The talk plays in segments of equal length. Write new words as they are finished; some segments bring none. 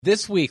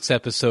This week's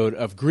episode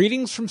of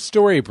Greetings from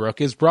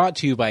Storybrooke is brought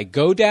to you by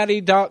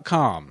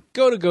GoDaddy.com.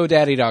 Go to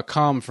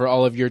GoDaddy.com for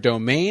all of your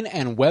domain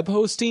and web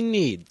hosting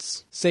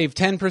needs. Save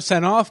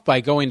 10% off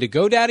by going to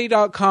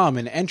GoDaddy.com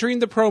and entering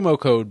the promo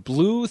code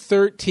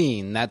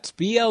BLUE13. That's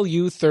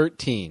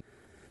BLU13.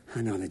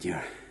 I know that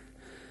you're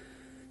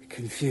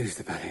confused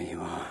about who you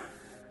are.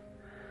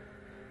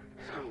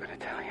 So I'm gonna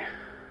tell you.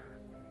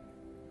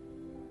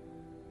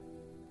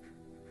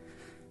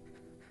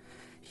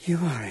 You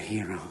are a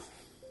hero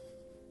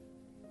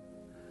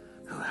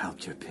who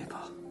helped your people.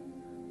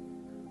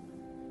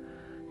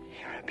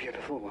 You're a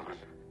beautiful woman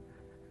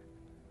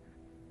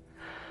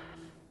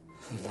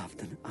who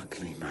loved an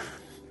ugly man.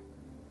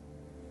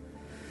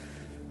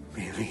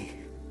 Really,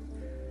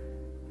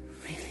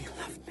 really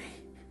loved me.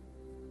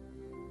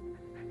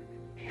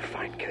 You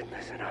find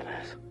goodness in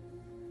others.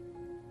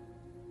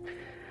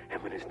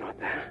 And when it's not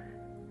there,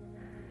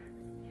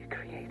 you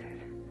create it.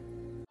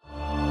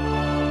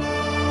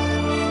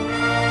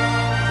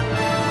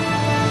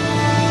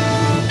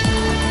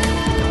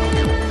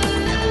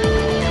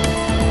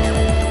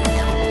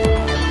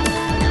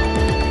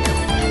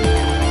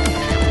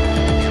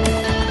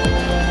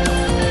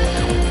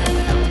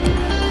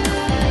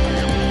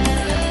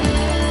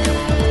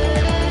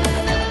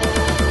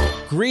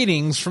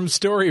 Greetings from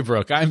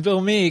Storybrooke. I'm Bill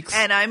Meeks.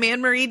 And I'm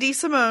Anne-Marie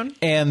DeSimone.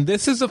 And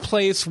this is a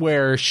place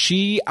where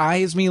she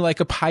eyes me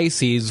like a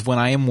Pisces when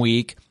I am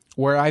weak,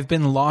 where I've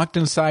been locked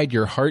inside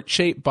your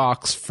heart-shaped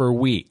box for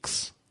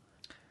weeks.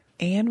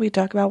 And we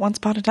talk about Once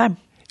Upon a Time.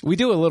 We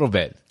do a little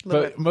bit,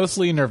 but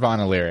mostly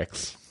Nirvana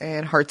lyrics.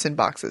 And hearts in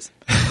boxes.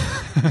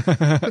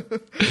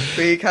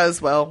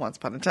 Because, well, Once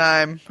Upon a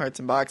Time, hearts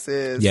in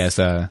boxes. Yes,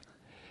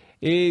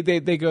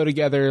 they go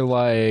together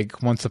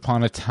like Once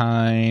Upon a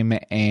Time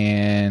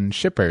and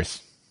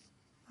Shippers.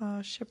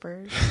 Oh,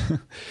 Shippers.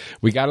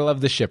 We gotta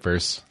love the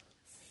Shippers.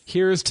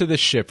 Here's to the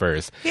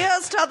Shippers.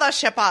 Here's to the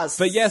Shippers.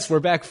 But yes, we're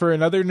back for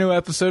another new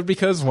episode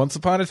because Once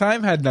Upon a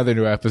Time had another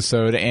new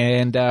episode,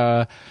 and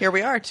here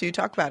we are to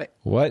talk about it.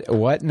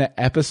 What an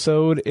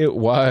episode it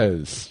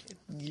was.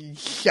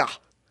 Yeah.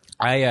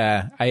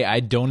 I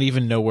don't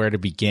even know where to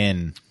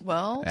begin.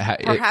 Well,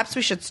 perhaps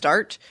we should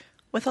start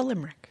with a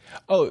limerick.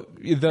 Oh,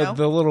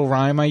 the little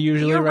rhyme I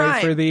usually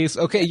write for these?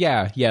 Okay,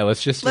 yeah,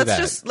 let's just do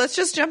that. Let's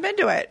just jump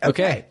into it.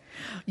 Okay.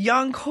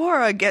 Young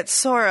Cora gets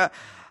Sora.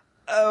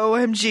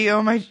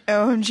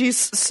 OMG,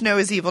 Snow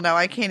is evil now.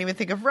 I can't even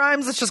think of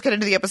rhymes. Let's just get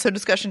into the episode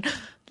discussion.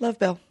 Love,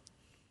 Bill.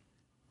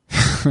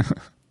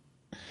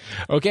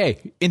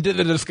 Okay, into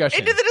the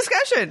discussion.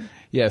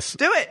 Yes,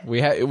 do it.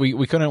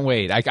 We couldn't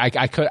wait. I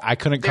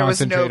couldn't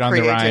concentrate on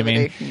the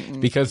rhyming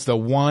because the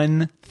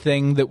one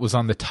thing that was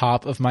on the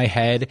top of my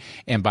head.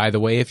 And by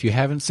the way, if you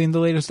haven't seen the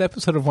latest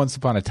episode of Once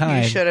Upon a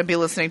Time, you shouldn't be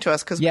listening to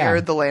us because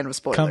we're the land of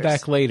spoilers. Come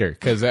back later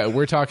because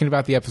we're talking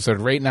about the episode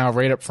right now,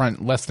 right up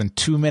front, less than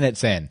 2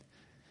 minutes in.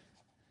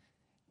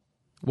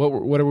 What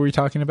were we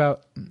talking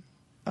about?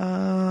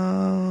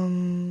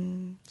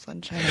 Sunshine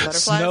and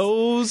Butterflies.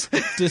 Snow's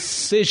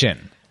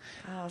decision.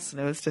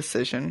 Snow's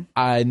decision.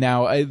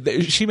 Now,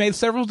 she made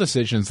several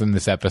decisions in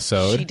this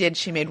episode. She did.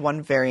 She made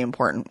one very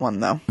important one,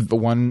 though. The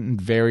one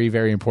very,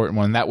 very important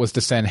one. That was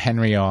to send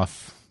Henry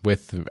off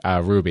with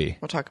Ruby.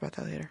 We'll talk about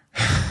that later.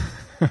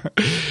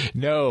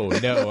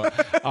 No.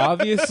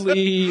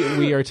 Obviously,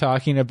 we are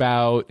talking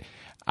about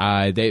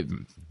the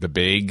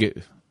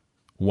big...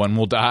 One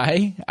will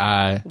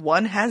die.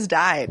 One has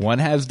died. One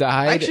has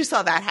died. I actually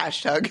saw that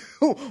hashtag.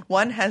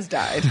 One has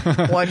died.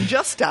 One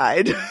just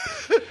died.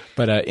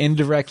 But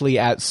indirectly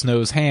at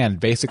Snow's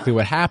hand. Basically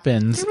what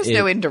happens... There was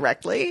no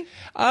indirectly.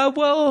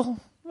 Well,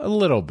 a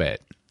little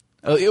bit.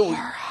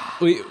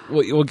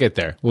 We'll get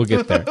there.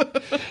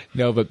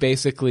 No, but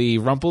basically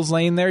Rumple's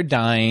laying there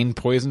dying,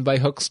 poisoned by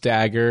Hook's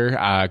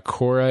dagger.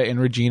 Cora and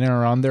Regina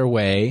are on their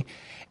way.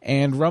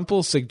 And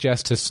Rumple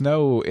suggests to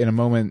Snow in a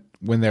moment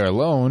when they're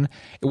alone,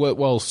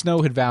 well,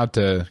 Snow had vowed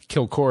to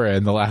kill Cora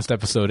in the last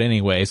episode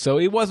anyway, so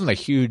it wasn't a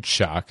huge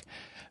shock.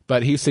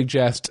 But he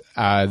suggests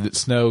that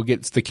Snow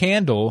gets the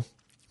candle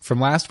from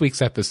last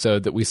week's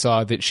episode that we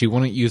saw that she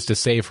wouldn't use to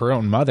save her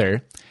own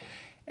mother,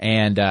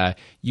 and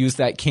use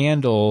that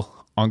candle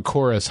on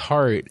Cora's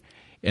heart,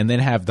 and then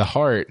have the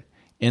heart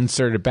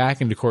inserted back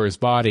into Cora's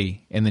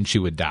body, and then she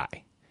would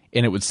die,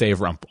 and it would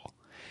save Rumple.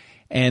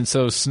 And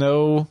so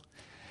Snow...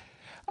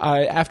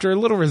 after a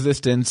little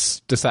resistance,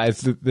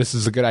 decides that this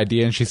is a good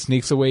idea, and she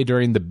sneaks away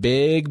during the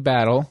big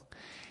battle,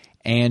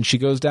 and she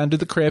goes down to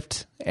the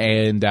crypt,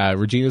 and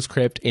Regina's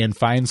crypt, and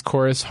finds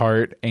Cora's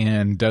heart,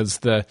 and does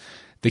the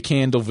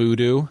candle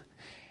voodoo,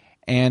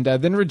 and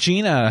then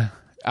Regina,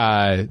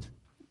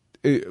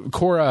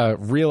 Cora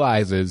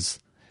realizes,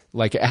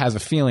 like, has a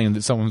feeling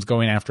that someone's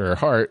going after her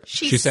heart.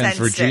 She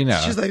sends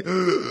Regina. She's like,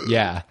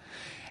 yeah,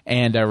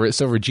 and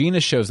so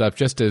Regina shows up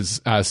just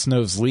as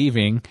Snow's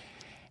leaving.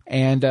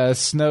 And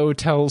Snow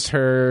tells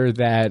her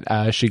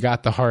that she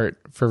got the heart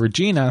for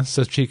Regina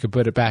so she could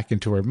put it back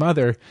into her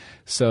mother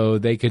so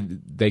they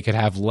could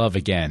have love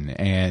again,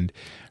 and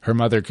her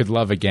mother could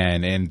love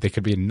again, and they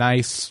could be a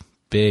nice,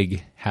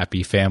 big,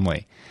 happy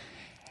family.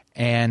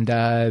 And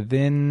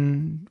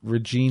then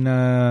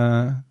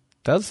Regina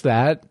does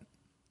that,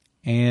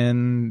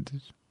 and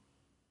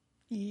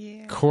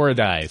Cora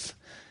dies.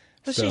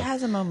 But So- she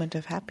has a moment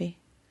of happy.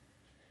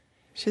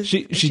 She's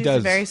She a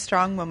does. very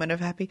strong moment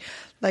of happy.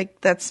 Like,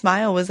 that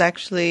smile was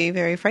actually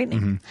very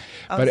frightening.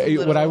 But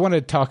what I want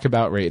to talk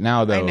about right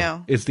now, though,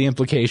 know. is the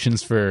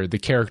implications for the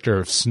character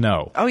of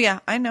Snow. Oh, yeah,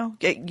 I know.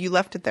 You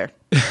left it there.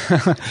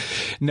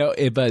 No,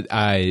 but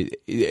I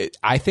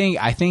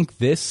think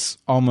this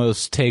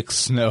almost takes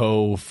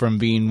Snow from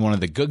being one of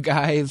the good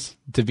guys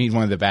to being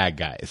one of the bad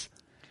guys.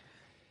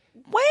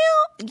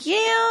 Well,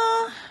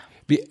 yeah.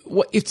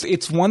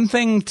 It's one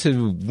thing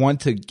to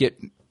want to get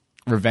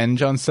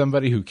revenge on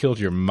somebody who killed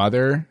your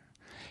mother.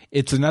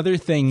 It's another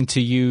thing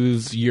to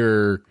use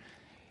your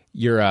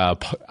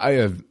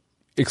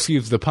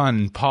excuse the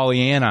pun,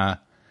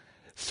 Pollyanna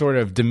sort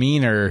of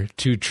demeanor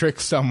to trick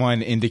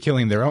someone into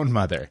killing their own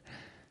mother.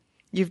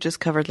 You've just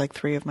covered like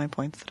 3 of my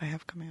points that I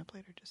have coming up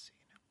later, just so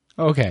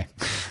you know. Okay.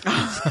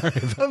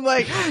 I'm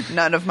like,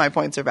 none of my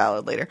points are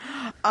valid later.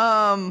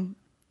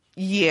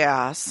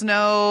 Yeah,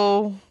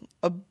 Snow,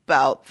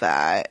 about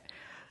that.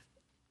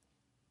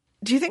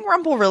 Do you think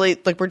Rumple really,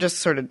 like, we're just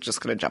sort of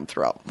just going to jump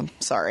through all of them.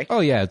 Sorry.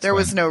 Oh, yeah, it's there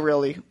was fine. no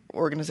really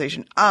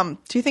organization. Do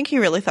you think he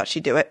really thought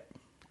she'd do it?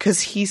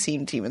 Because he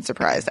seemed even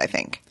surprised, I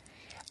think.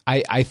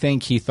 I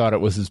think he thought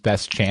it was his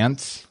best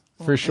chance,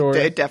 for sure.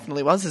 It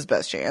definitely was his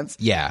best chance.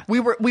 Yeah.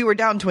 We were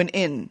down to an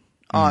in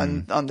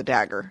on the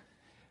dagger.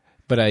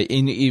 But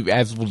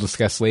as we'll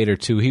discuss later,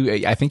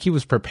 too, I think he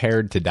was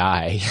prepared to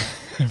die,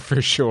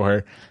 for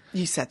sure.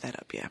 You set that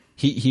up, yeah.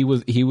 He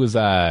was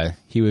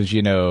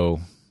you know,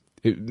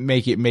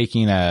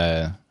 making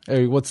a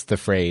what's the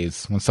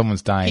phrase when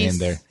someone's dying Peace. in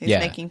there? He's Yeah,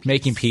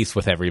 making peace.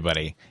 with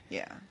everybody.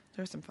 Yeah,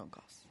 there were some phone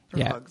calls. There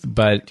were Yeah, hugs,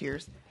 but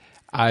tears.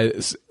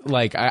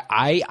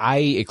 I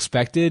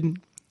expected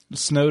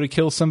Snow to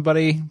kill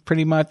somebody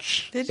pretty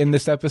much Did you? in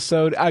this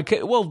episode.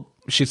 Well,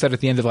 she said at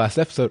the end of the last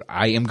episode,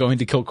 "I am going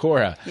to kill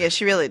Cora." Yeah,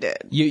 she really did.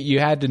 You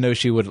had to know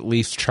she would at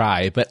least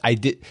try, but I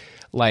did.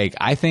 Like,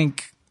 I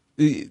think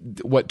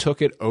what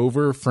took it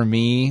over for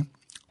me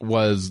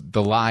was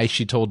the lie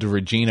she told to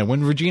Regina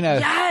when Regina.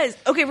 Yes.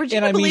 Okay, Regina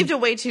And I mean- believed it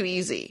way too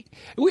easy.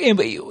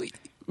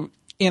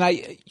 And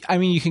I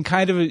mean,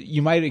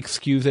 you might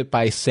excuse it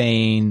by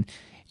saying,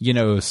 you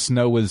know,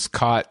 Snow was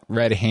caught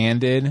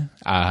red-handed.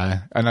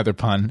 Another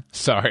pun,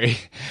 sorry.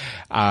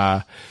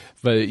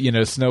 But, you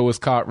know, Snow was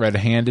caught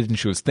red-handed and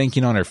she was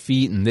thinking on her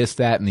feet and this,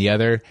 that, and the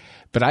other.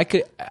 But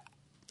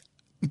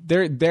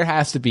there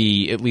has to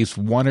be at least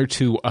 1 or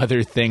 2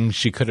 other things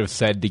she could have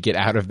said to get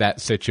out of that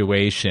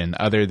situation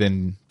other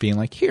than being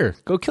like, here,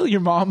 go kill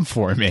your mom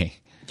for me.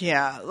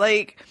 Yeah,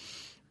 like,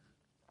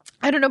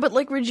 I don't know, but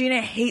like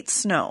Regina hates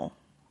Snow.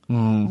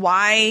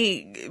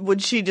 Why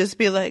would she just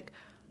be like,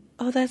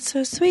 oh, that's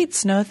so sweet,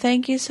 Snow,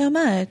 thank you so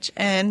much,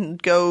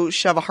 and go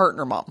shove a heart in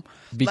her mom?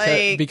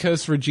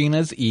 Because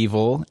Regina's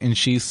evil and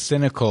she's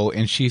cynical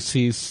and she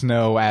sees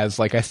Snow as,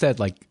 like I said,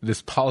 like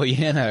this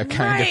Pollyanna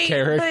kind of Right,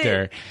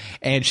 character,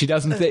 and she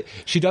doesn't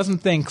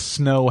think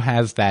Snow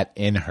has that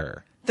in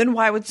her. Then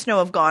why would Snow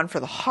have gone for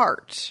the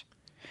heart?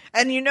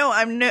 And you know,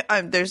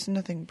 there's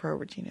nothing pro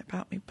Regina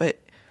about me,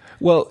 but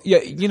Well, yeah,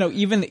 you know,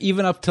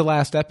 even up to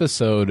last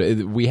episode,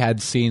 we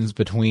had scenes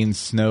between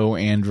Snow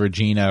and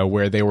Regina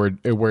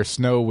where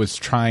Snow was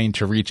trying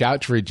to reach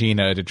out to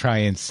Regina to try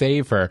and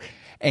save her.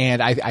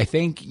 And I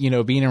think, you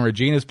know, being in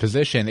Regina's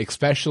position,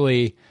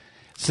 especially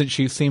since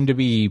she seemed to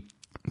be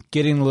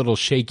getting a little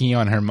shaky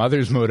on her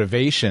mother's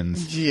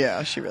motivations.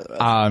 yeah, she really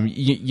was.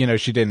 You know,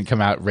 she didn't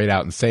come out right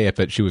out and say it,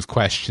 but she was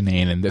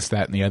questioning and this,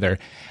 that, and the other.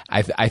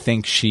 I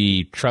think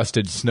she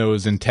trusted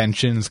Snow's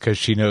intentions because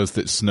she knows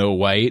that Snow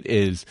White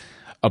is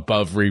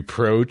above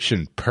reproach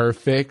and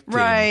perfect.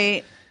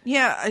 Right.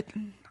 Yeah,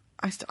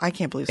 I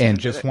can't believe Snow And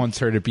did just it. wants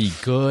her to be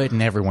good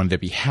and everyone to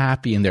be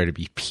happy and there to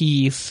be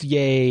peace.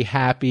 Yay,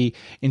 happy.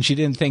 And she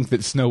didn't think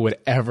that Snow would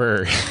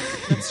ever,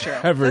 That's true.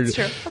 ever That's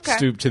true. Okay.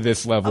 stoop to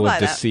this level I'll of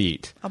buy that.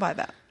 deceit. I'll buy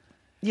that.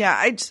 Yeah,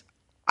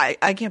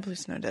 I can't believe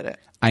Snow did it.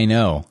 I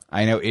know.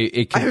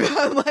 It can,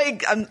 I'm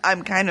like,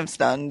 I'm kind of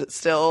stunned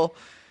still.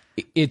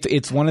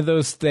 It's one of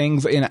those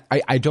things, and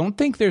I don't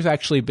think there's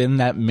actually been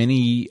that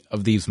many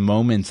of these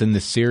moments in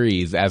the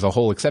series as a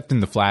whole, except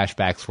in the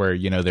flashbacks where,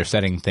 you know, they're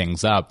setting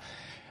things up.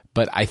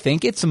 But I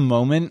think it's a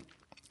moment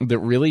that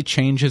really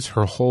changes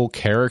her whole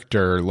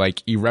character,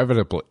 like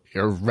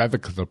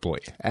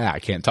irrevocably. I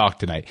can't talk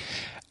tonight.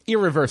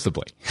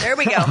 Irreversibly. There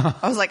we go.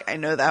 I was like, I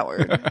know that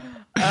word.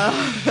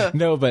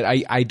 No, but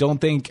I don't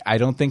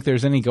think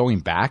there's any going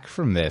back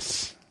from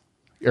this.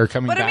 Or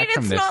coming But back I mean,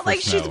 from it's this not for like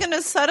she's Snow. going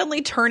to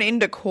suddenly turn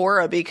into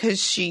Cora because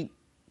she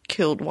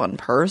killed one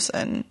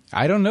person.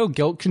 I don't know.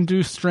 Guilt can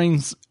do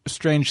strange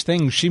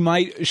things. She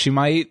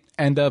might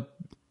end up,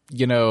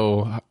 you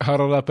know,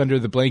 huddled up under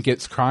the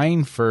blankets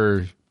crying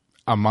for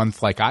a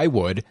month like I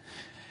would,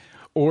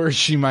 or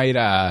she might,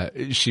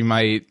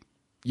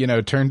 you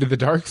know, turn to the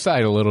dark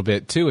side a little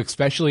bit too.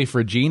 Especially if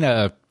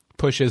Regina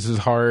pushes as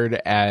hard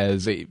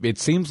as it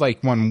seems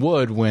like one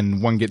would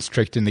when one gets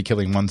tricked into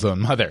killing one's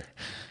own mother.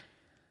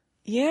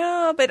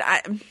 Yeah, but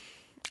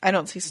I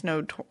don't see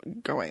Snow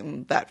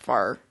going that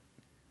far.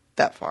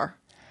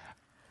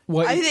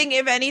 What, I think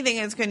if anything,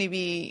 it's going to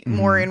be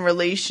more in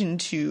relation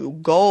to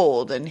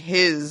Gold and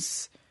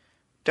his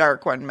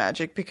Dark One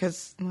magic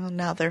because, well,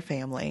 now they're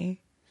family.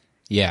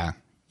 yeah.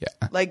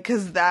 Like,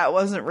 because that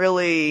wasn't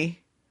really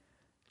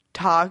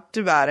talked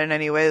about in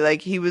any way.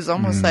 Like, he was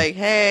almost like,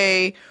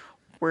 hey,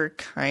 we're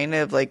kind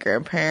of like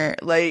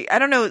grandparent. Like, I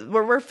don't know.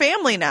 We're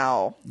family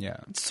now. Yeah.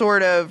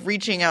 Sort of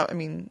reaching out. I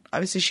mean,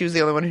 obviously she was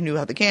the only one who knew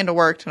how the candle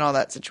worked and all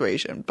that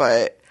situation.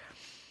 But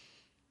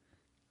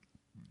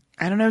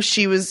I don't know.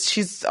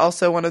 She's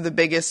also one of the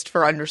biggest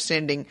for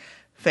understanding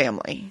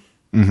family.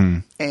 Mm-hmm.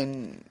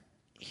 And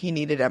he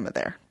needed Emma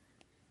there.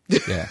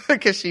 Yeah.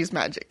 Because she's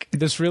magic.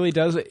 This really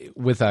does,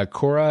 with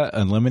Korra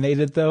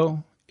eliminated,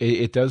 though,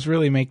 it does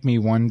really make me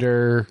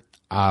wonder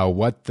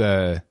what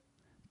the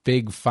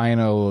big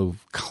final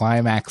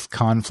climax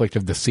conflict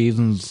of the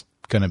season's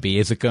going to be.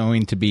 Is it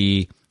going to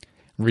be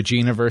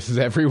Regina versus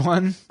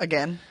everyone?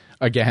 Again?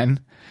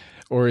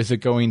 Or is it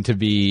going to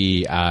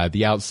be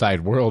the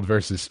outside world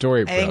versus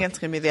Storybrooke? I think it's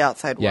going to be the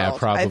outside world. Yeah,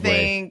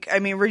 probably. I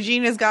mean,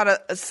 Regina's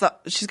got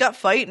she's got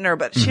fight in her,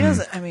 but she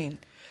doesn't, I mean,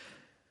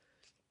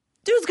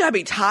 dude's got to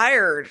be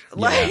tired.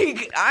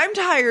 Like, I'm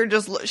tired.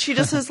 She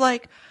just is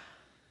like,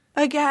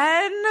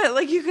 again?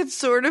 Like, you could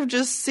sort of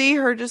just see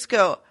her just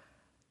go,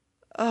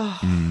 oh.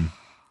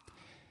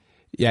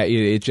 Yeah,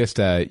 it just,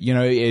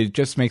 it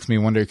just makes me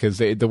wonder because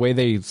the way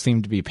they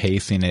seem to be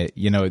pacing it,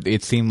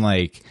 it seemed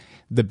like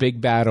the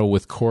big battle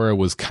with Korra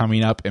was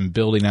coming up and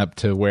building up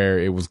to where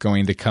it was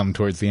going to come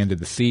towards the end of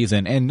the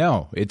season. And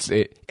no, it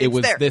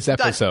was there. this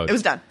episode. Done. It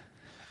was done.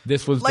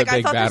 This was like, the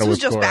big battle with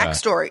Korra. I thought this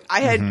was just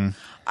backstory.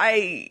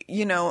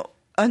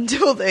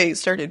 Until they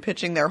started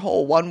pitching their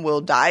whole One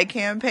Will Die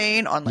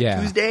campaign on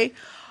Tuesday.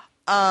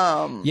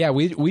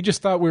 We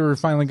just thought we were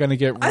finally going to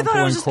get Rumple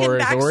and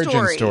Korra's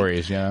origin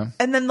stories. Yeah.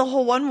 And then the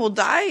whole One Will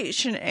Die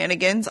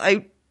shenanigans,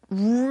 I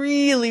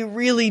really,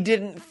 really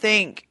didn't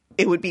think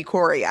it would be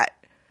Korra yet.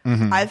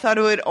 Mm-hmm. I thought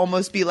it would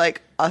almost be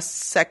like a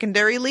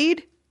secondary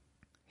lead.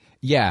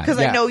 Yeah. Because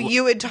I know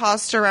you had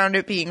tossed around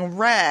it being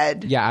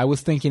Red. Yeah, I was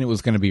thinking it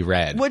was going to be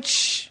Red.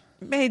 Which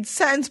made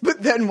sense,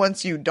 but then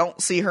once you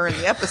don't see her in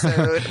the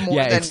episode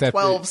more than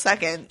 12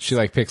 seconds. She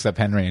picks up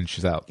Henry and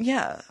she's out.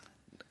 Yeah.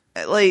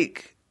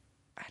 Like,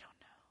 I don't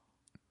know.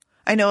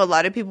 I know a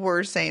lot of people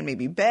were saying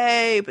maybe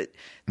Bae, but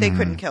they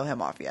couldn't kill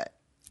him off yet.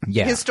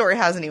 Yeah. His story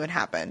hasn't even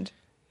happened.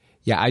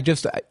 Yeah, I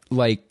just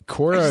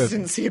Korra. I just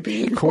didn't see it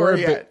being Korra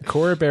yet.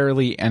 Korra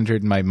barely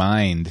entered my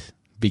mind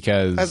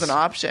because as an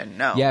option,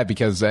 no. Yeah,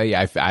 because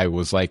I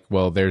was like,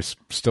 well, there's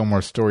still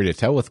more story to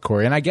tell with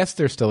Korra, and I guess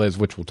there still is,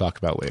 which we'll talk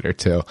about later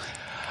too.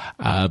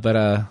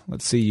 But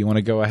let's see. You want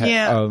to go ahead?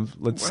 Yeah.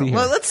 Let's see.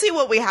 Well, let's see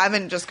what we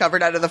haven't just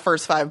covered out of the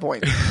first 5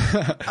 points.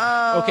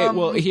 Okay.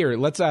 Well, here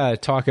let's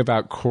talk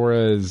about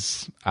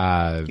Korra's.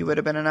 You would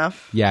have been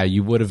enough. Yeah,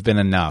 you would have been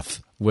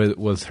enough.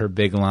 Was her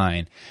big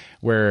line.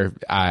 Where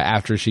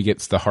after she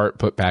gets the heart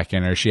put back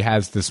in her, she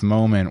has this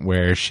moment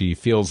where she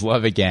feels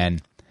love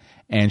again,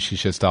 and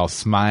she's just all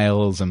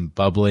smiles and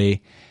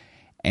bubbly.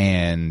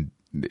 And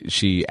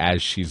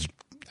as she's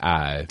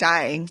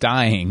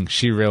dying,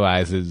 she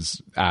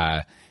realizes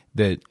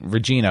that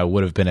Regina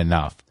would have been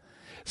enough.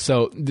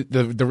 So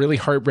the really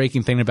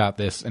heartbreaking thing about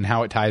this and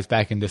how it ties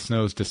back into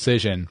Snow's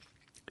decision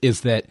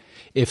is that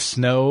if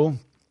Snow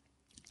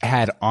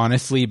had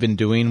honestly been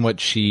doing what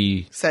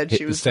she said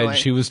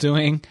she was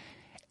doing,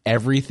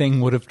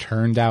 everything would have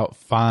turned out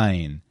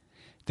fine.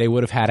 They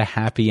would have had a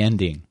happy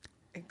ending.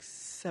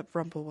 Except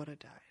Rumple would have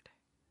died.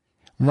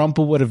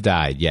 Rumple would have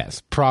died,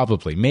 yes.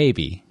 Probably.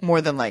 Maybe.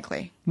 More than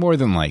likely.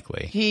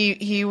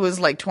 He was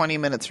like 20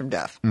 minutes from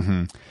death.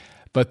 Mm-hmm.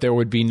 But there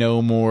would be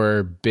no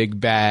more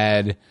big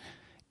bad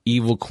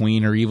evil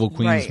queen or evil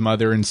queen's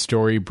mother in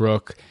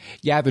Storybrooke.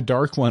 Yeah, the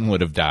Dark One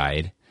would have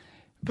died.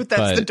 But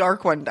that's the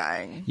Dark One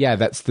dying. Yeah,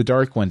 that's the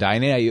Dark One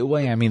dying.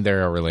 I mean,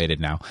 they're all related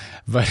now.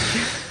 But...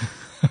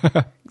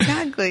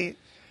 Exactly.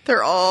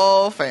 They're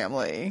all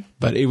family.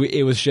 But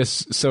it was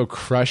just so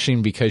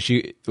crushing because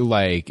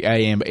I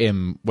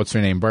am what's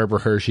her name? Barbara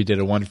Hershey did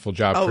a wonderful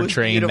job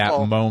portraying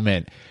that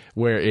moment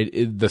where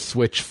the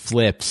switch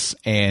flips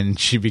and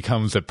she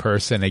becomes a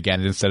person again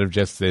instead of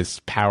just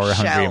this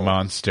power-hungry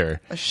monster.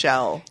 A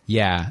shell.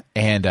 Yeah,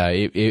 and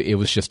it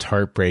was just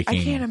heartbreaking.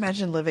 I can't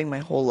imagine living my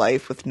whole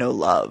life with no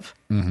love.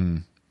 Mm-hmm.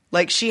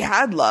 Like, she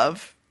had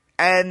love,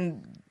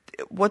 and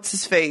what's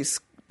his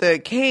face? The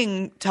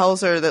king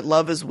tells her that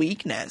love is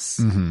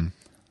weakness. Mm-hmm.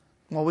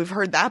 Well, we've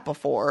heard that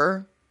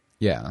before.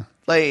 Yeah.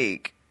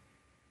 Like,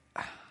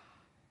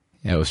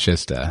 yeah, it was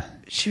just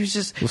she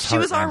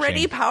was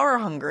already power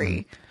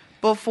hungry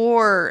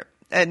before,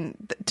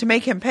 and to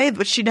make him pay,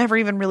 which she never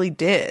even really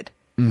did.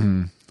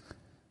 Mm-hmm.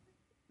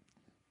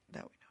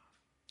 That we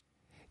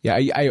know.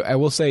 Yeah, I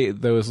will say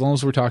though, as long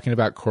as we're talking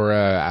about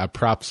Korra,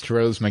 props to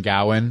Rose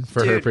McGowan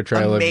for her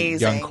portrayal of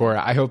young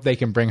Korra. I hope they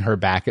can bring her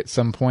back at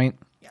some point.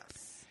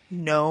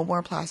 No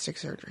more plastic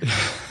surgery.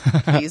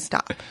 Please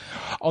stop.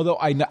 Although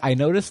I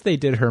noticed they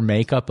did her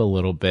makeup a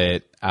little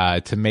bit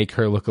to make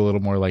her look a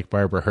little more like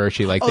Barbara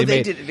Hershey. Like they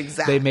did it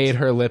exact. They made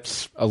her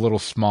lips a little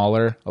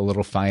smaller, a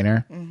little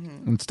finer,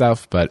 and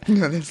stuff. But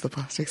no, that's the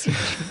plastic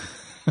surgery.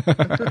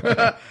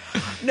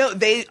 No,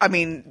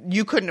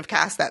 you couldn't have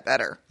cast that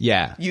better.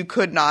 Yeah, you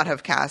could not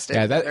have cast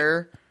it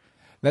better.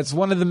 That's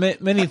one of the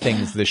many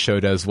things this show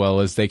does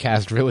well is they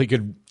cast really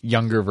good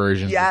younger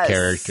versions of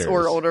characters.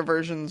 Or older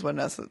versions when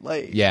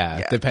necessary.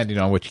 Yeah, depending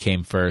on which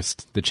came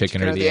first, the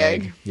chicken or the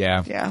egg.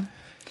 Yeah. Yeah.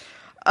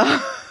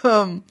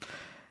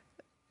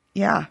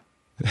 Yeah.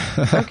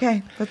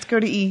 Okay, let's go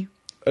to E.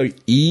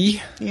 E?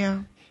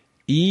 Yeah.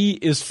 E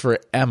is for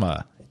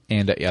Emma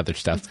and other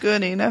stuff. It's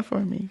good enough for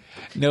me.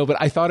 No, but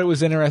I thought it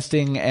was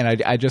interesting,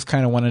 and I just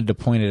kind of wanted to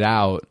point it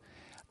out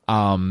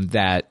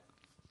that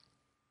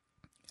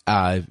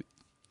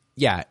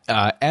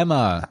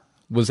Emma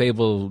was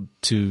able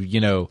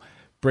to,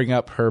 bring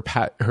up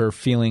her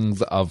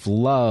feelings of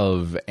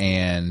love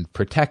and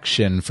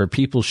protection for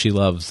people she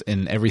loves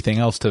and everything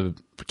else to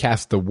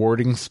cast the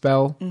warding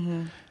spell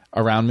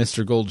around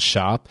Mr. Gold's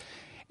shop.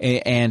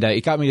 And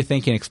it got me to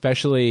thinking,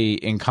 especially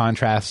in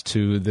contrast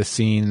to the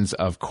scenes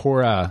of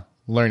Cora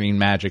learning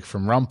magic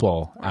from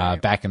Rumple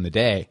back in the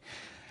day,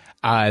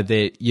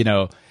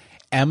 that,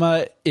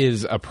 Emma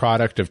is a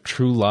product of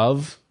true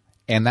love.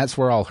 And that's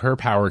where all her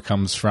power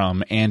comes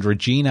from. And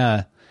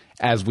Regina,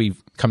 as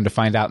we've come to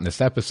find out in this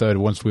episode,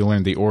 once we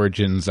learn the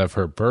origins of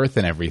her birth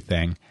and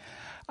everything,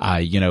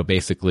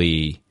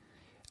 basically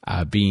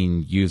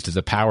being used as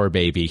a power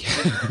baby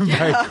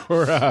by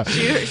Cora.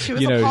 She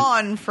was a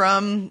pawn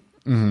from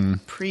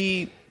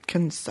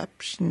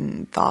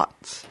preconception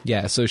thoughts.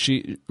 Yeah, so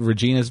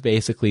Regina's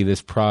basically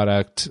this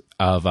product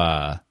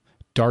of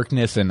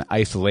darkness and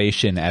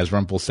isolation, as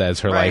Rumple says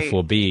her life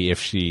will be if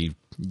she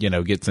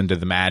gets into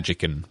the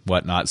magic and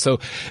whatnot. So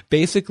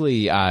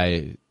basically,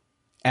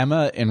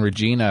 Emma and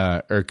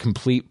Regina are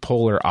complete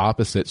polar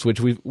opposites, which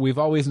we've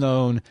always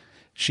known.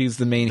 She's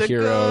the main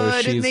hero.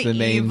 She's the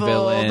main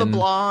villain. The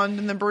blonde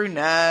and the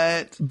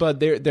brunette. But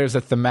there's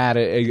a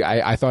thematic.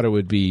 I thought it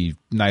would be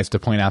nice to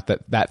point out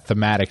that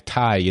thematic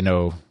tie.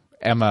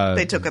 Emma.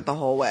 They took it the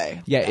whole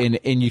way. Yeah,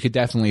 and you could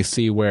definitely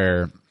see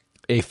where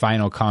a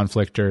final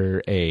conflict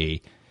or a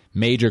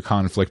major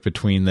conflict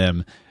between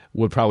them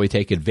would probably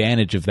take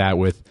advantage of that,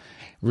 with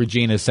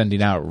Regina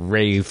sending out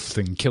wraiths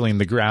and killing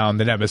the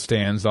ground that Emma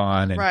stands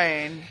on,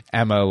 and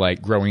Emma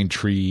growing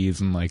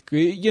trees and I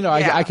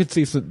could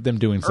see them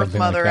doing something Earth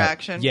Mother like that.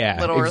 action. Yeah,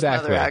 Little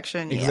exactly. Earth Mother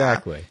action.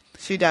 Exactly. Yeah.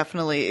 She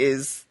definitely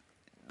is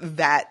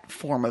that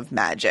form of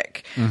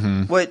magic,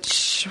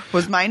 which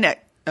was my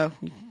next. Oh,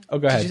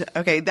 go ahead.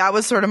 Okay, that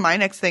was sort of my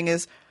next thing.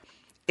 Is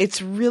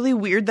it's really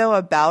weird though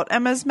about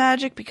Emma's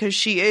magic because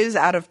she is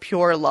out of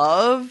pure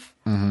love.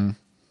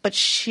 But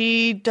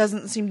she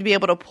doesn't seem to be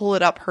able to pull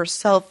it up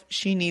herself.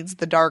 She needs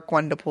the Dark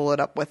One to pull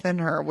it up within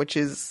her, which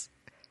is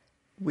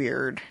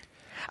weird.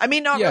 I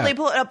mean, not really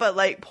pull it up,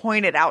 but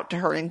point it out to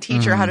her and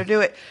teach her how to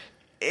do it.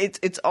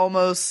 It's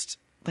almost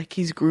like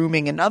he's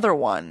grooming another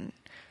one.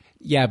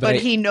 Yeah, but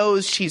he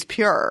knows she's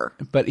pure.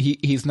 But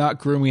he's not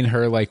grooming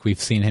her like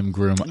we've seen him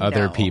groom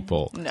other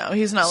people. No,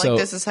 he's not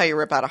this is how you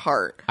rip out a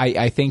heart.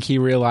 I think he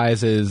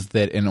realizes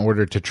that in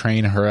order to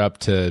train her up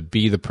to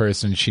be the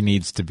person she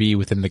needs to be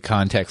within the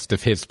context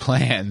of his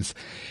plans,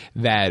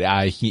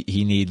 that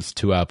he needs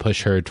to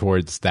push her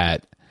towards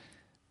that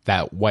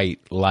white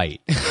light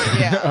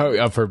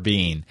of her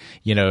being,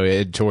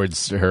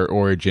 towards her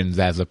origins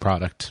as a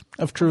product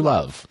of true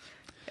love.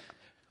 Yeah.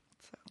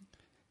 So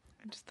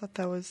I just thought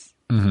that was...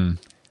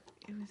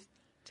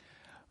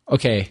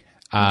 Okay.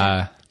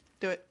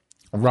 Do it.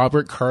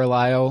 Robert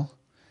Carlyle,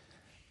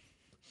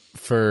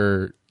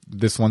 for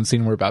this one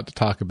scene we're about to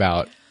talk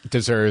about,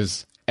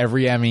 deserves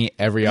every Emmy,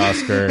 every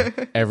Oscar,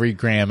 every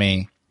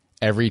Grammy,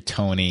 every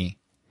Tony,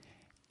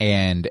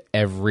 and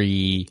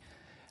every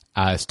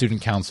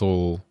student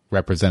council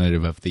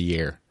representative of the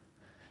year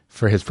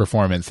for his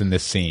performance in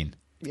this scene.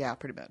 Yeah,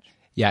 pretty much.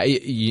 Yeah,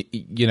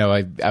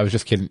 I was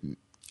just kidding.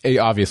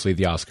 Obviously,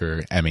 the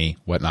Oscar, Emmy,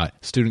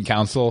 whatnot. Student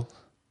council.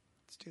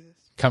 Let's do this.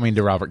 Coming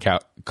to Robert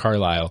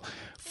Carlyle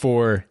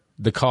for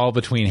the call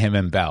between him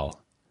and Belle.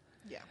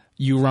 Yeah.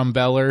 You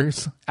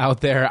Rumbellers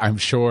out there, I'm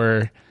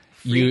sure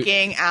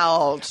freaking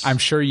out. I'm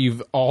sure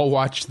you've all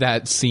watched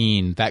that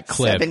scene, that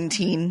clip.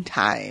 17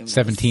 times.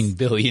 17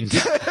 billion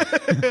times.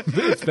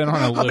 It's been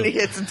on a loop. How many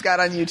hits it's got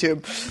on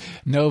YouTube?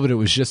 No, but it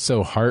was just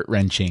so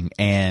heart-wrenching.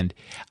 And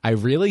I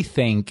really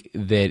think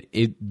that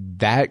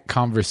that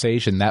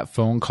conversation, that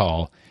phone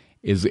call,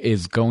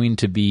 is going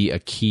to be a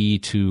key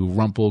to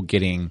Rumple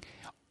getting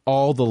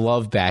all the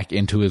love back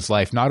into his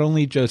life. Not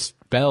only just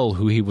Belle,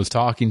 who he was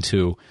talking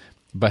to,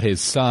 but his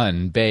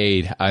son,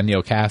 Bade,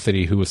 Neil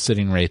Cassidy, who was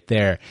sitting right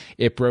there.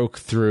 It broke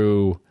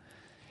through...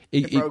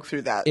 It broke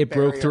through that It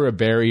barrier. Broke through a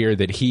barrier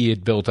that he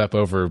had built up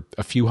over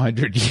a few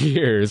hundred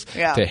years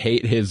to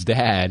hate his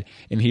dad.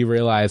 And he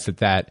realized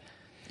that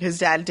his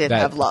dad did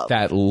have love.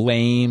 That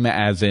lame,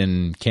 as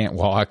in can't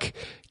walk,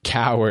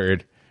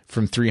 coward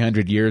from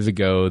 300 years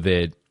ago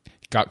that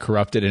got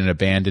corrupted and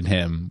abandoned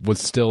him was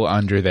still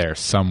under there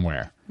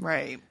somewhere.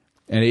 Right.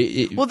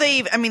 And Well,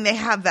 they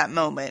have that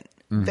moment.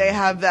 They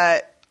have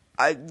that,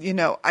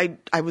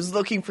 I was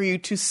looking for you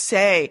to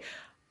say,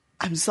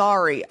 I'm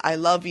sorry, I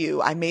love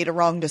you, I made a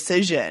wrong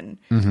decision.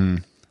 Mm-hmm.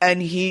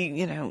 And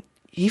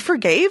he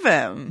forgave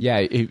him.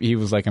 Yeah, he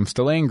was like, I'm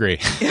still angry.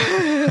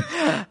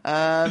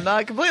 I'm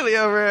not completely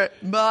over it,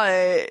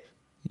 but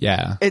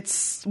yeah,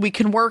 we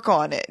can work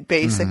on it,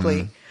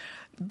 basically.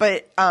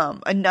 But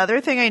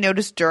another thing I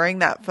noticed during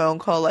that phone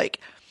call,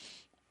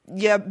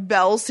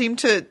 Belle seemed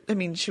to,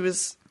 she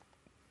was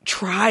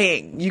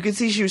trying. You could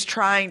see she was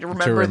trying to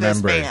remember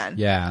this man.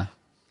 Yeah.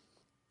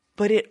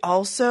 But it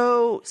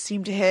also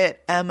seemed to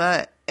hit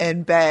Emma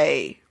and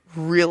Bay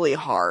really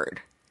hard.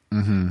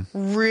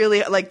 Mm-hmm.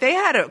 Really, they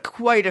had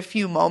quite a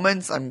few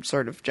moments. I'm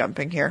sort of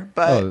jumping here,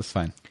 but that's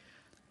fine.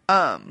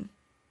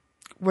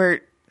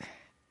 Where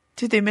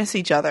did they miss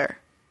each other?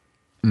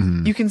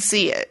 Mm-hmm. You can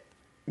see it.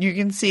 You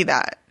can see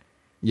that.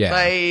 Yeah.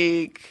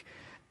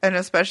 And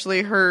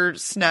especially her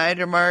snide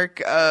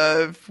remark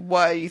of,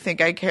 "Why you think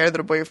I care that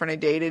a boyfriend I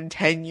dated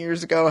 10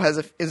 years ago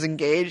is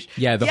engaged?"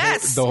 Yeah.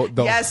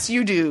 Yes,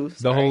 you do.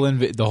 The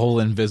whole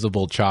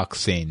invisible chalk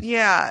scene.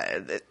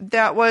 Yeah,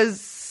 that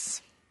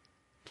was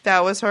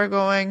her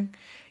going,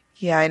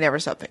 "Yeah, I never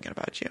stopped thinking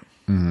about you,"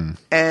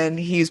 and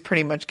he's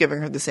pretty much giving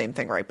her the same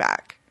thing right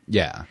back.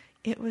 Yeah,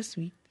 it was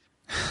sweet.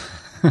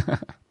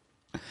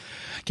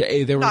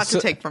 Okay, not to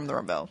take from the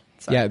Rumbell.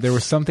 Yeah, there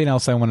was something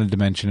else I wanted to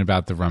mention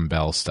about the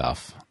Rumbell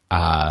stuff.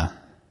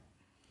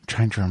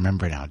 Trying to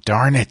remember now.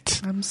 Darn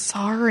it! I'm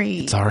sorry.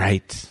 It's all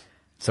right.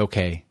 It's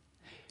okay.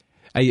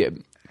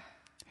 It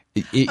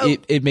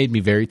made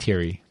me very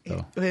teary,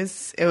 though.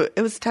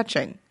 It was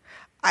touching.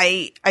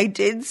 I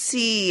did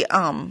see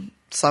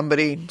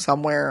somebody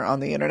somewhere on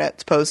the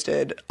internet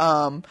posted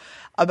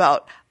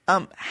about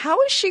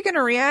how is she going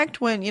to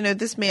react when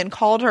this man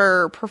called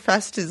her,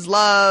 professed his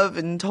love,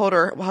 and told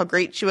her how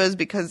great she was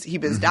because he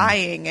was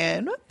dying,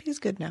 and he's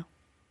good now.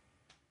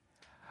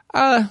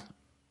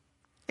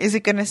 Is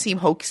it going to seem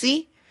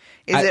hoaxy?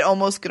 Is it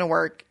almost going to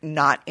work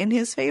not in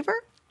his favor?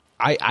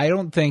 I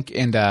don't think,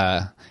 and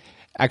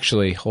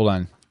actually, hold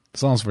on.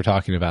 As long as we're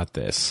talking about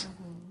this,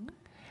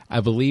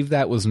 I believe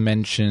that was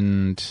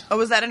mentioned. Oh,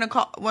 was that in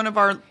one of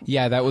our?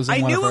 Yeah, that was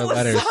in one of our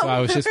letters. So I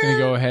was just going to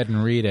go ahead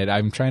and read it.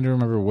 I'm trying to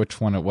remember which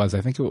one it was.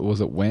 I think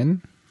was it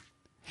Win?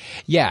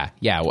 Yeah.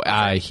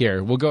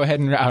 Here, we'll go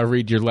ahead and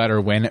read your letter,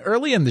 Win,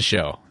 early in the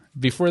show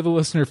before the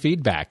listener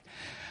feedback.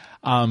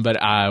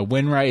 But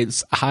Win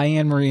writes, "Hi,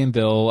 Anne-Marie and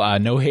Bill.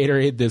 No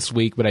haterade this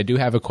week, but I do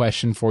have a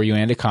question for you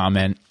and a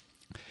comment.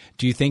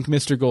 Do you think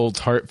Mr.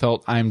 Gold's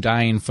heartfelt 'I'm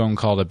dying' phone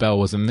call to Belle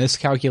was a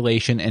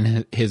miscalculation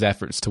in his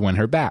efforts to win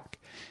her back?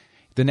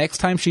 The next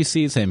time she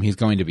sees him, he's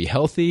going to be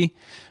healthy.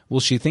 Will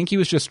she think he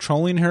was just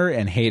trolling her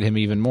and hate him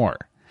even more?"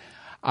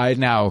 As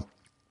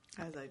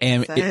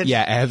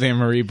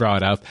Anne-Marie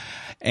brought up,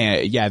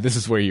 this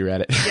is where you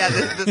read it. Yeah,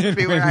 this would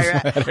be where I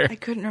read it. I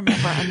couldn't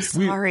remember. I'm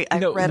sorry.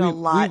 I've read a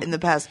lot in the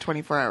past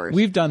 24 hours.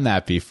 We've done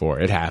that before.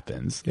 It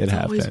happens. It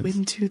happens. Always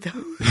win too,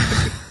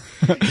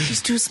 though.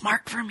 She's too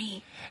smart for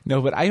me.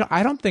 No, but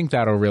I don't think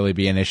that'll really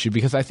be an issue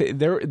because I think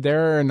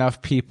there are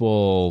enough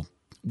people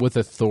with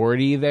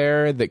authority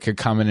there that could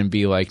come in and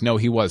be like, no,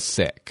 he was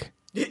sick.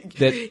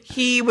 That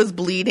he was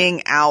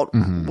bleeding out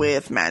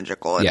with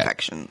magical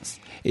infections.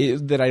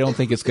 That I don't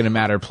think it's going to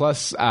matter.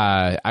 Plus,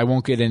 I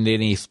won't get into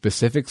any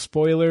specific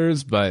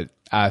spoilers, but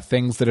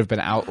things that have been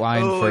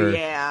outlined for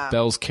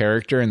Belle's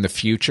character in the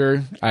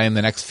future, in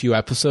the next few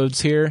episodes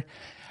here,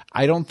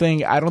 I don't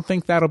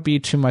think that'll be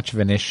too much of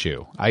an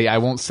issue. I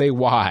won't say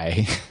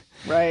why.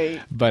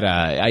 Right. But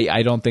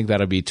I don't think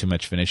that'll be too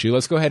much of an issue.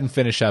 Let's go ahead and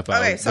finish up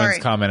Wynn's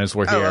comment as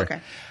we're here.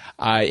 Okay.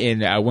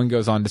 And Wynn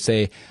goes on to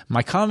say,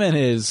 my comment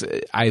is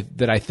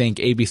that I think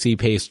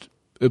ABC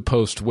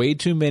post way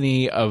too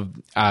many of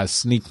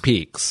sneak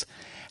peeks.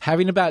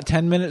 Having about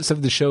 10 minutes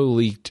of the show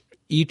leaked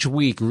each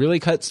week really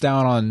cuts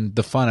down on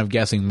the fun of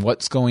guessing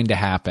what's going to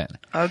happen.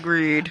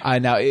 Agreed.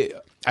 Now,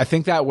 I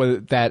think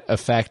that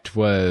effect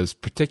was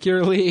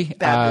particularly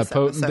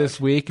potent this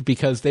week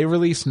because they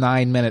released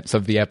 9 minutes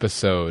of the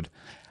episode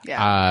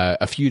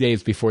a few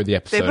days before the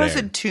episode. They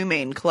posted aired. 2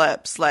 main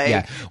clips.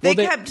 They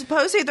kept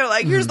posting. They're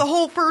like, "Here's the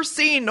whole first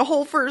scene. The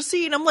whole first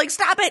scene." I'm like,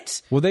 "Stop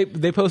it!" Well,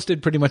 they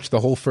posted pretty much the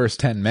whole first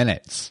 10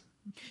 minutes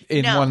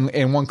in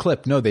one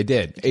clip. No, they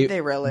did. Did they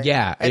really?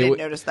 Yeah, I didn't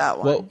notice that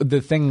one. Well, the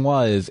thing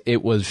was,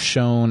 it was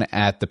shown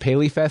at the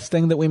Paley Fest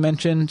thing that we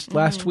mentioned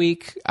last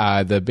week.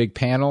 The big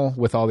panel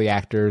with all the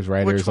actors,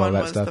 writers, all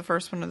that stuff. Which one was the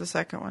first one or the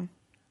second one?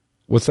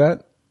 What's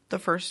that? The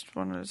first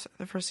one was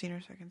the first scene or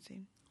second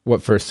scene?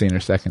 What first scene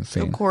or second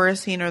scene? The chorus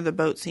scene or the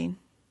boat scene?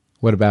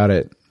 What about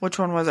it? Which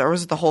one was it? Or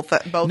was it the whole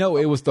both? No,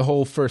 it was the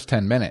whole first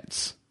 10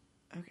 minutes.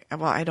 Okay.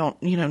 Well, I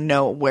don't,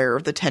 know where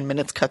the 10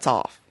 minutes cuts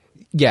off.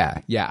 Yeah.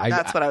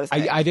 That's what I was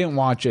saying. I didn't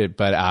watch it,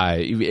 but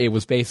it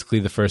was basically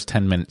the first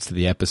 10 minutes of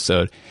the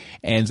episode.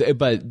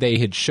 But they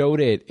had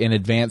showed it in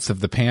advance of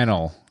the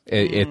panel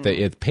at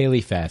the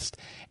Paley Fest,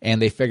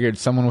 and they figured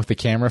someone with a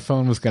camera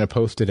phone was going to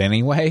post it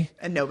anyway.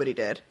 And nobody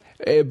did.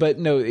 But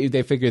no,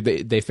 they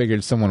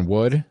figured someone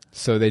would,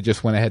 so they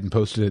just went ahead and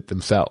posted it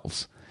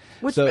themselves.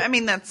 Which, So- I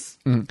mean, that's...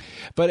 But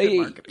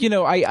marketing. you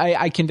know,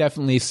 I can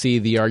definitely see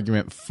the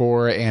argument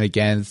for and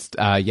against.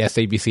 Yes,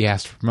 ABC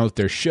has to promote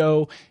their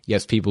show.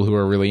 Yes, people who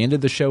are really into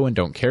the show and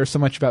don't care so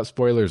much about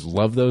spoilers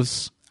love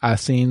those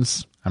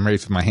scenes. I'm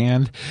raising my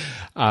hand.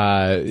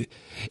 I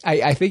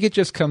think it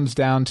just comes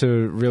down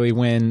to really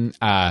when.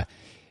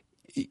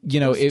 You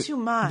know, It's too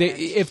much.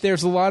 if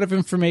there's a lot of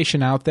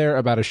information out there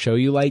about a show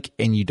you like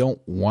and you don't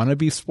want to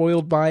be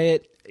spoiled by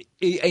it,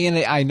 and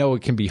I know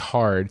it can be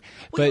hard,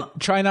 but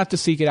try not to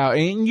seek it out.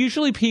 And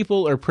usually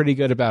people are pretty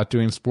good about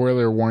doing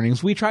spoiler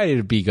warnings. We try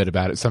to be good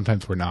about it.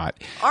 Sometimes we're not.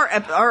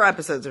 Our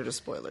episodes are just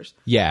spoilers.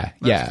 Yeah,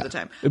 Most of the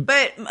time.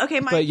 But, okay,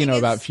 my But you thing know is,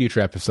 about future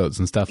episodes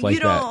and stuff like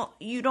that.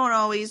 You don't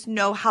always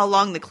know how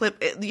long the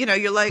clip,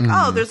 you're like,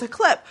 oh, there's a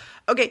clip.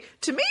 Okay,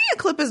 to me, a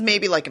clip is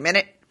maybe like a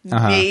minute,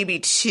 maybe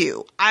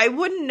two. I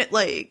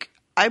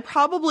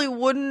probably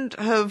wouldn't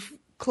have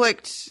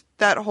clicked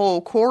that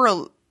whole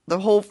the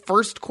whole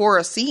first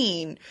Korra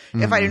scene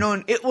if I'd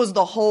known it was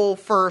the whole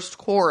first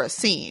Korra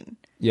scene.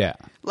 Yeah.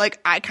 Like,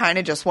 I kind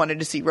of just wanted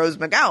to see Rose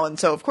McGowan,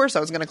 so of course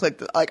I was going to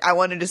click. I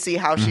wanted to see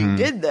how she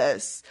did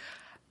this.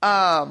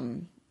 I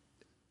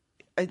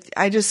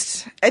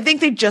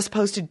think they just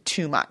posted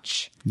too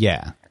much.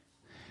 Yeah.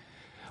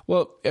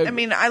 Well, I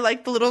mean, I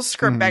like the little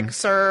script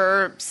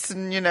excerpts,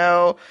 and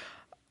I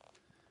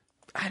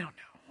don't know.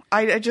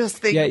 I just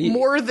think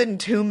more than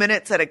 2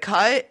 minutes at a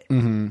cut,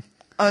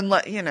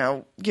 unless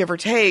give or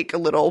take a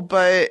little,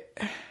 but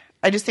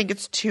I just think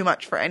it's too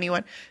much for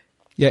anyone.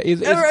 Yeah,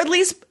 Or at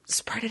least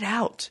spread it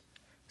out.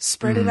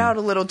 Spread it out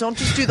a little. Don't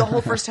just do the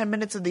whole first 10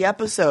 minutes of the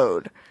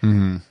episode.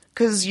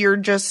 Because you're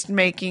just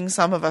making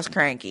some of us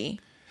cranky.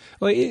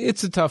 Well,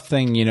 it's a tough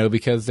thing,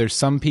 because there's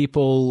some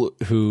people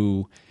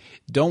who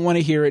don't want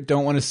to hear it,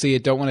 don't want to see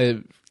it, don't want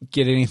to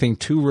get anything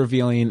too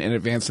revealing in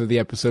advance of the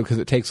episode because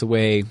it takes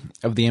away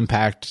of the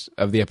impact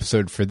of the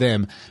episode for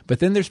them. But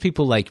then there's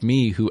people like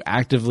me who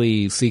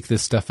actively seek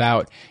this stuff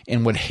out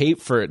and would hate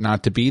for it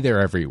not to be there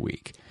every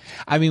week.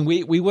 I mean,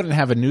 we wouldn't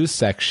have a news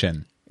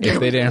section if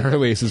they didn't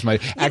release as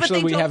much.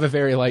 Actually, we have a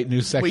very light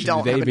news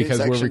section today because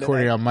we're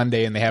recording on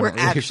Monday and they haven't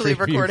released. We're actually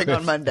recording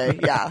on Monday.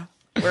 Yeah,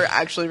 we're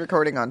actually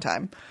recording on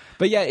time.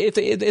 But yeah,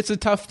 it's a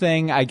tough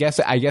thing. I guess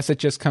it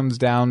just comes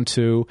down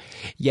to,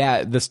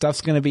 the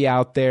stuff's going to be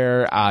out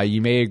there.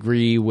 You may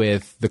agree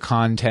with the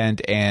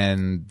content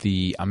and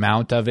the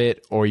amount of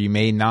it, or you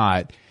may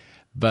not.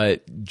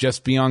 But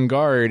just be on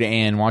guard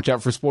and watch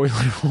out for spoiler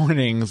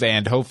warnings,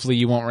 and hopefully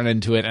you won't run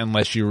into it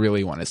unless you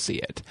really want to see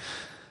it.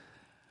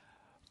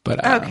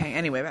 But okay,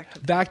 anyway,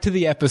 back to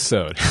the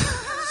episode.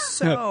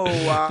 So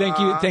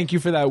thank you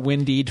for that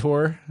wind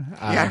detour.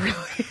 Yeah,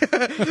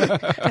 really.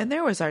 And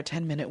there was our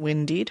 10-minute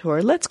wind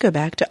detour. Let's go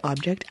back to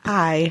Object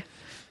I.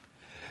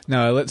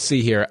 Now, let's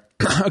see here.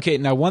 Okay,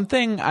 now one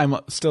thing I'm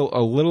still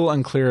a little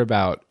unclear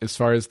about as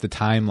far as the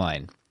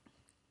timeline.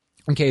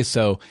 Okay,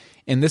 so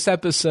in this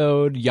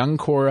episode, young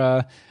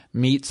Korra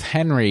meets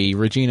Henry,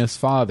 Regina's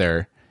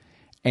father,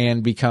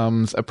 and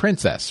becomes a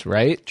princess,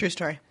 right? True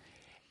story.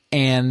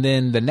 And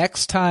then the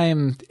next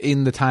time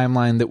in the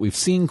timeline that we've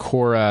seen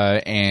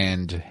Korra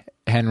and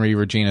Henry,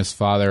 Regina's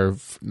father,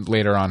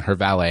 later on her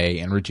valet,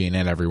 and Regina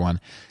and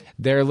everyone,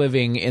 they're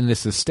living in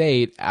this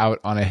estate out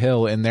on a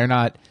hill, and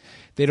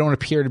they don't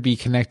appear to be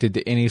connected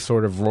to any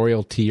sort of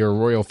royalty or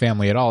royal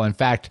family at all. In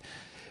fact,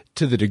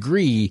 to the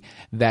degree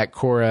that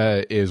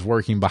Korra is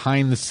working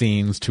behind the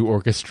scenes to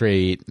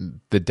orchestrate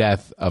the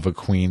death of a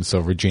queen so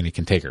Regina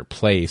can take her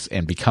place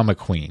and become a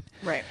queen.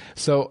 Right.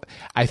 So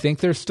I think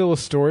there's still a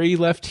story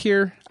left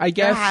here, I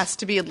guess. There has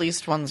to be at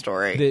least one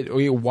story.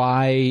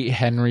 Why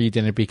Henry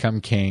didn't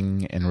become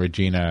king and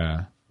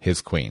Regina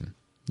his queen.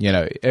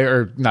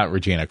 Or not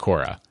Regina,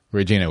 Korra.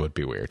 Regina would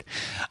be weird.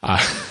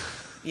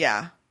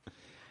 Yeah.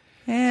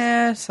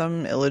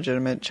 Some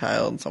illegitimate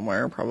child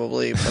somewhere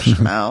probably pushed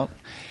him out.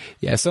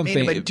 Yeah,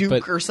 something. Made him a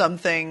duke or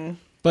something.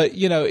 But,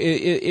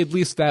 at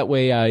least that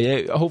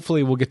way,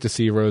 hopefully we'll get to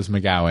see Rose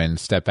McGowan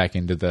step back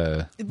into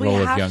the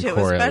role of young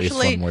Korra at least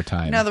one more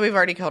time. Now that we've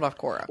already killed off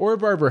Korra. Or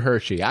Barbara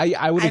Hershey.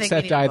 I would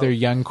accept either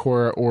young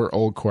Korra or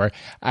old Korra.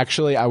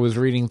 Actually, I was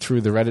reading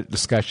through the Reddit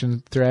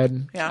discussion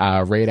thread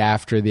right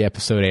after the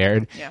episode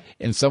aired,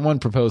 and someone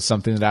proposed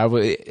something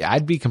that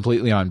I'd be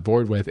completely on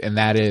board with, and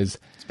that is...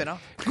 Spinoff?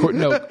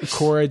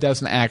 Korra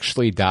doesn't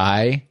actually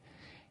die.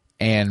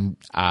 And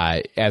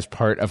as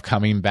part of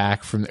coming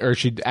back or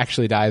she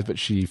actually dies, but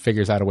she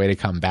figures out a way to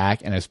come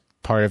back. And as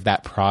part of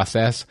that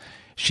process,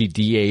 she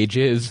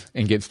de-ages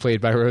and gets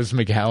played by Rose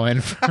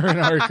McGowan for an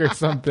arc or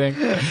something.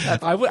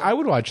 I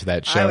would watch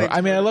that show. I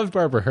loved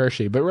Barbara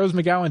Hershey, but Rose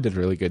McGowan did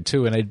really good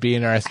too. And it'd be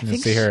interesting to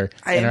see her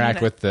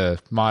interact with the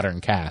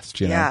modern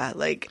cast. Yeah,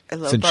 I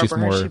love since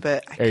Barbara Hershey,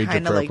 but age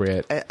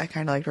appropriate. I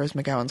kind of liked Rose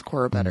McGowan's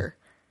Korra better.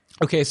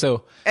 Okay,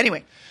 so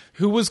anyway,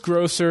 who was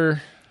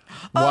grosser?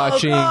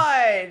 Watching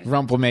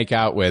Rumple make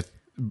out with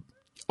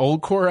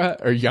old Korra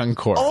or young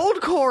Korra?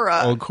 Old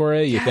Korra. Old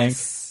Korra, you think?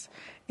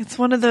 It's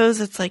one of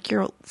those, it's like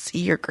you'll see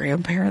your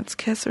grandparents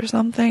kiss or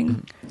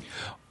something.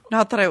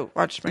 Not that I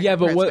watched my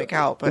grandparents make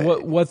out,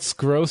 but... What's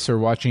grosser,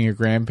 watching your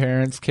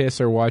grandparents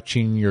kiss or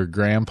watching your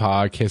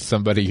grandpa kiss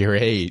somebody your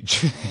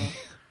age?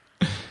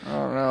 I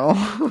don't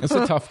know. It's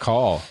a tough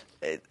call.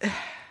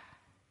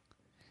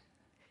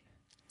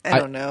 I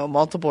don't know.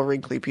 Multiple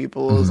wrinkly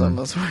people is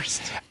almost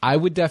worse. I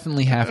would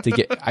definitely have to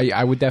get.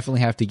 I would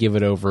definitely have to give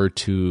it over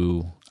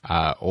to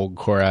old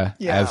Korra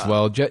as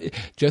well,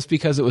 just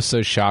because it was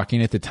so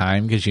shocking at the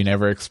time. Because you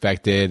never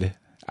expected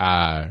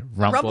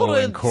Rumple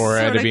and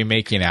Korra to be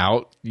making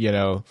out. You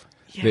know,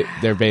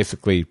 they're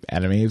basically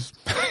enemies.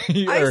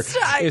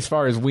 As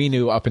far as we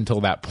knew up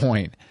until that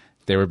point,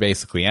 they were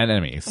basically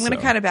enemies. I'm going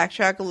to kind of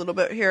backtrack a little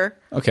bit here.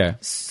 Okay.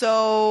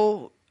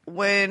 So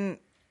when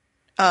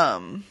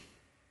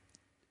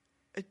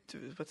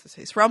what's his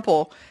face?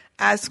 Rumple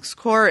asks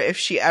Korra if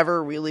she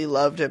ever really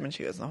loved him, and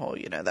she goes, "The whole,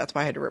 that's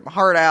why I had to rip my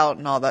heart out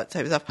and all that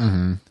type of stuff."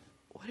 Mm-hmm.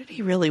 What did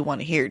he really want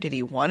to hear? Did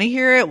he want to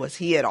hear it? Was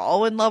he at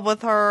all in love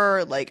with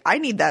her? Like, I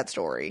need that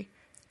story.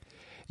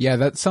 Yeah,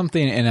 that's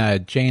something.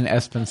 And Jane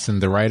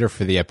Espenson, the writer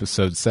for the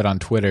episode, said on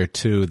Twitter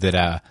too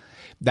that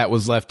that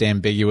was left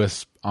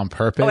ambiguous on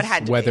purpose,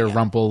 whether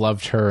Rumple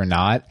loved her or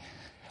not.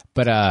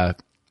 But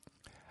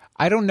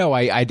I don't know.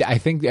 I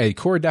think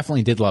Korra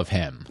definitely did love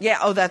him. Yeah.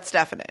 Oh, that's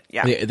definite.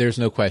 Yeah. There's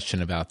no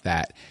question about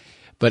that.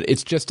 But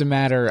it's just a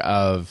matter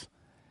of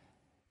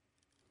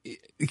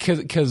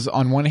because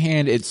on one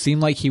hand, it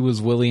seemed like he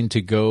was willing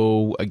to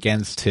go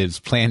against his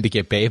plan to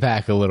get Bae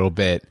back a little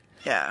bit.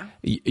 Yeah.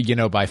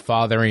 By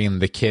fathering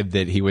the kid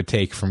that he would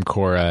take from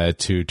Korra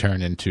to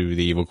turn into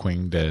the evil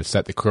queen to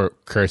set the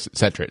curse, et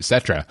cetera, et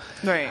cetera.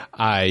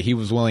 Right. He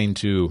was willing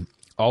to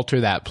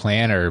alter that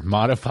plan or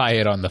modify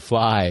it on the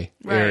fly,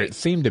 or it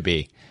seemed to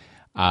be.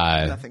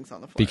 Nothing's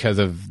on the fly. Because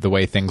of the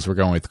way things were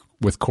going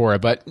with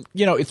Korra. But,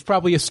 it's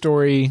probably a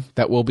story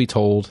that will be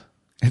told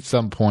at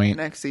some point.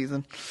 Next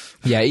season.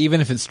 Yeah,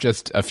 even if it's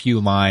just a few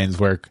lines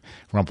where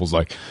Rumple's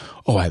like,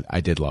 oh,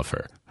 I did love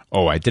her.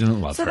 Oh, I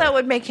didn't love her. So that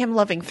would make him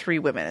loving 3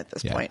 women at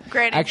this point.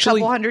 Granted,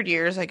 actually, a couple hundred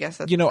years, I guess.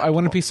 That's I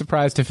wouldn't be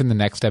surprised if in the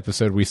next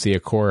episode we see a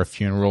Korra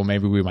funeral.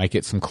 Maybe we might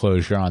get some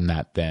closure on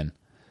that then.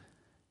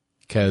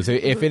 Because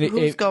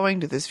who's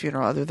going to this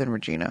funeral other than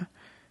Regina?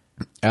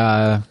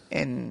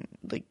 And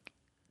like,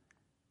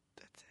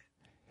 that's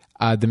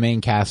it. The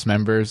main cast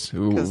members,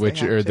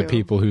 which are the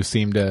people who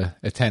seem to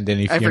attend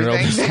any funeral.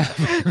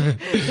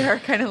 They're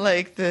kind of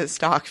like the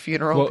stock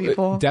funeral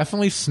people.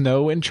 Definitely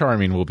Snow and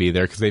Charming will be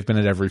there because they've been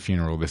at every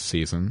funeral this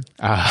season.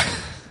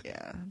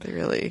 Yeah, they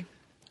really.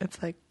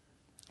 It's like,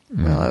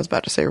 well, I was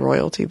about to say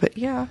royalty, but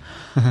yeah.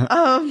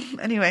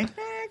 Anyway,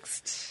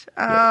 next.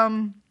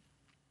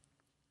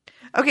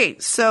 Okay,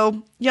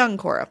 so young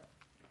Korra,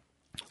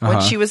 when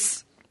she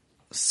was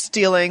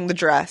stealing the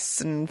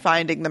dress and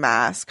finding the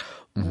mask,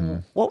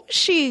 what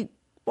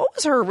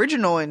was her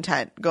original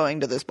intent going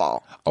to this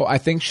ball? Oh, I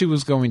think she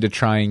was going to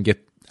try and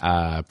get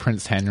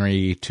Prince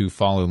Henry to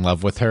fall in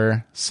love with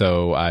her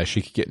so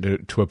she could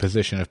get to a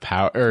position of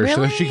power, or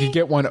so she could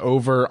get one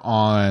over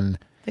on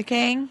the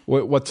king.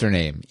 What's her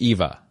name?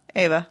 Ava.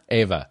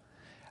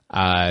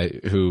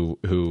 Who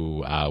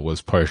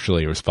was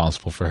partially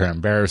responsible for her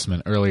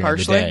embarrassment earlier in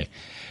the day.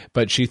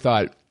 But she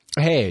thought,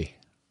 hey,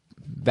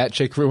 that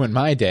chick ruined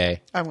my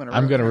day. I'm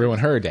going to ruin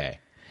her day.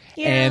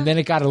 Yeah. And then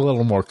it got a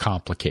little more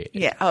complicated.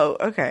 Yeah. Oh,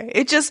 okay.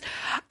 It just,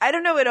 I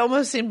don't know. It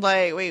almost seemed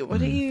like, wait,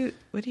 what are you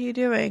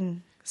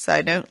doing?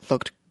 Side note,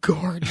 looked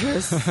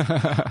gorgeous.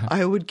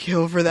 I would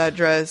kill for that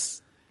dress.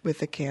 With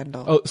a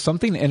candle. Oh,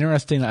 something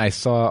interesting I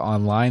saw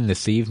online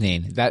this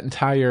evening. That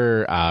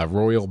entire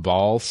royal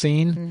ball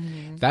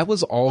scene, that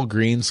was all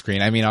green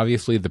screen. I mean,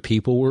 obviously the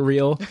people were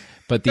real,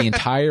 but the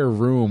entire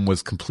room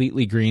was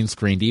completely green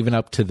screened, even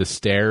up to the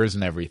stairs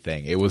and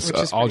everything. It was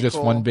all just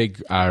cool. One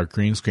big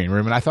green screen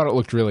room, and I thought it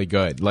looked really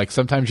good. Like,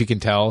 sometimes you can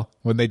tell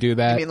when they do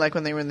that. You mean like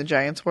when they were in the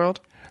Giants World?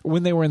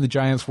 When they were in the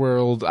Giants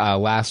World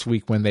last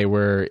week, when they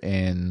were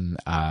in...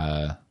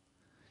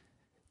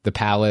 the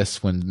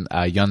palace, when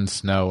young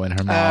Snow and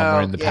her mom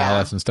were in the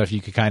palace and stuff, you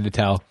could kind of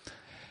tell.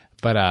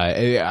 But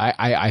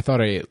I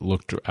thought it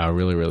looked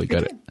really, really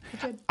good. It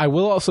did. I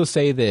will also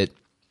say that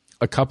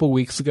a couple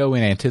weeks ago,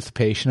 in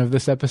anticipation of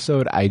this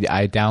episode,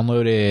 I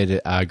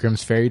downloaded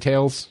Grimm's Fairy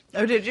Tales.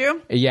 Oh, did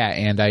you? Yeah,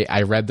 and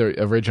I read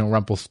the original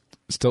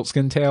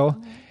Rumpelstiltskin tale.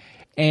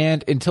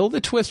 And until the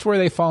twist where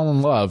they fall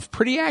in love,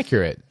 pretty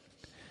accurate.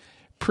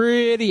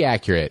 But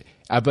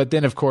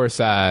then, of course,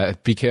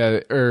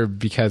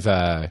 because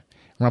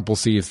Rumple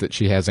sees that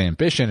she has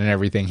ambition and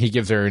everything, he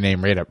gives her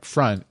name right up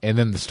front, and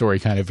then the story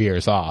kind of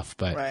veers off.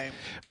 But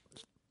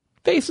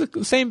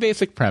same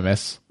basic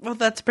premise. Well,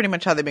 that's pretty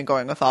much how they've been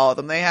going with all of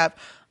them. They have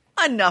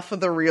enough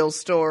of the real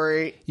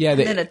story, and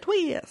then a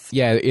twist.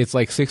 Yeah, it's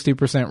like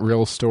 60%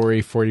 real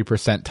story,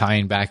 40%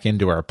 tying back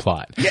into our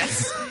plot.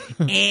 Yes.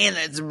 And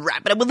let's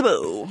wrap it up with a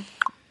bow.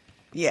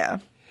 Yeah.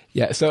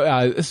 Yeah,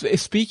 so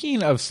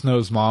speaking of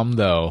Snow's mom,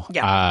 though,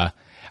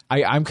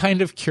 I'm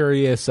kind of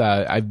curious.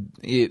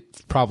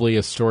 It's probably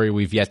a story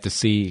we've yet to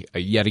see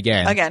yet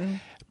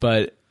again.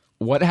 But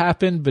what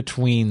happened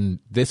between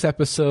this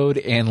episode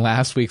and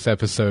last week's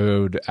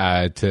episode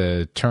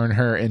to turn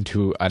her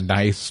into a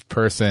nice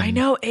person? I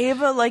know,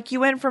 Ava, like, you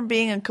went from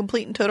being a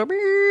complete and total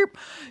beep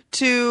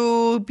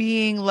to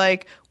being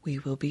like, we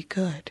will be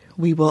good.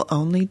 We will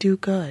only do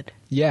good.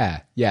 Yeah.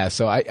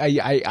 So I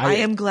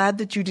am glad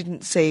that you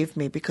didn't save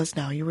me because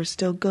now you were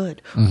still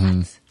good.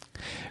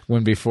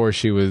 When before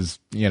she was,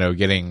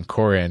 getting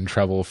Cora in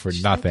trouble for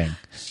nothing.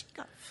 She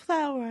got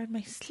flour on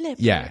my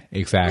slipper. Yeah,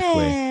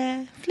 exactly.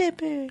 Yeah,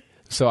 flipper.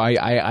 So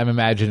I'm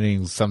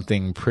imagining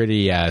something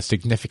pretty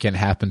significant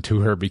happened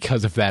to her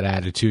because of that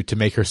attitude to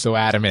make her so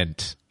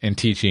adamant in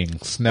teaching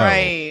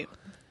Snow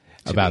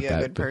about to be that.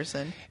 A good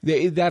person.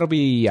 That'll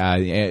be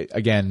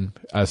again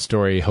a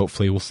story.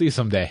 Hopefully, we'll see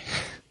someday.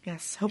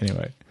 Yes. Hopefully.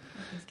 Anyway,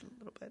 just a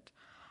little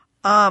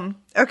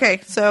bit.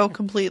 Okay. So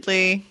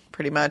completely,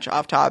 pretty much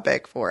off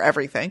topic for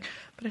everything,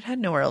 but it had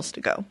nowhere else to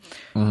go.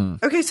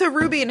 Mm-hmm. Okay. So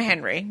Ruby and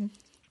Henry.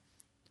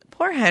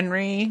 Poor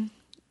Henry.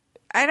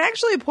 And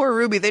actually, poor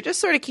Ruby, they just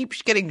sort of keep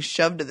getting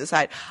shoved to the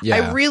side. Yeah.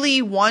 I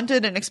really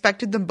wanted and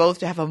expected them both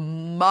to have a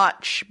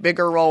much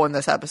bigger role in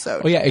this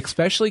episode. Oh yeah,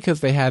 especially because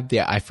they had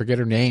I forget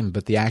her name,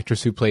 but the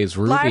actress who plays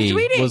Ruby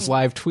was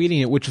live tweeting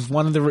it, which is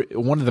one of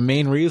the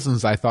main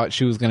reasons I thought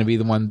she was going to be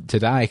the one to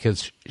die,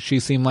 because she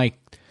seemed like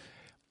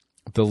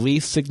the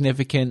least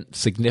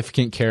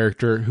significant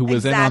character who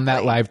was in on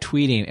that live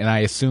tweeting, and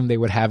I assumed they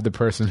would have the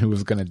person who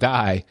was going to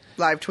die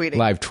live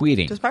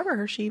tweeting. Does Barbara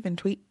Hershey even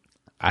tweet?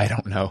 I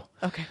don't know.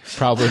 Okay.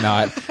 Probably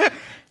not.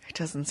 It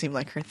doesn't seem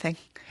like her thing.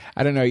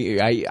 I don't know.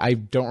 I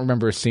don't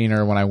remember seeing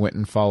her when I went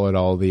and followed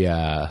all the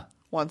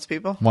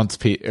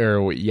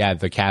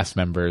the cast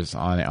members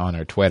on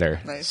her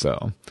Twitter. Nice.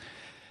 So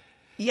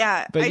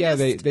yeah, but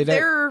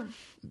they're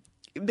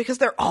because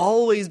they're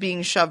always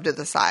being shoved to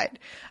the side.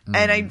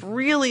 And I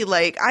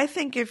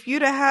think if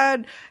you'd have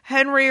had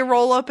Henry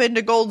roll up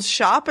into Gold's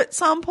shop at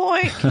some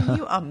point, can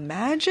you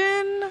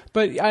imagine?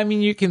 But I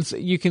mean, you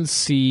can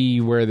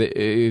see where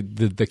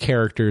the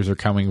characters are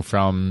coming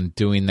from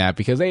doing that,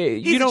 because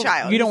you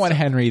don't want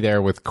Henry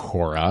there with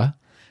Cora.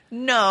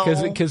 No,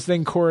 because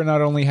then Cora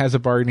not only has a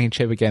bargaining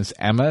chip against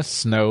Emma,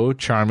 Snow,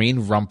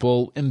 Charming,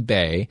 Rumple, and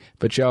Bay,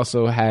 but she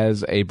also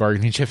has a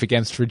bargaining chip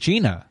against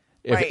Regina.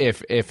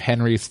 If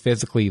Henry's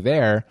physically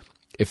there,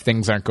 if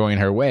things aren't going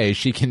her way,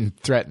 she can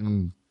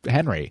threaten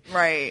Henry.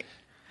 Right.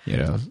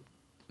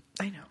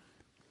 I know.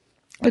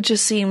 It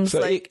just seems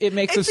like it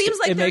makes a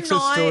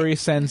story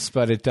sense,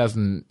 but it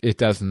doesn't do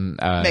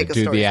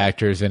the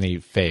actors any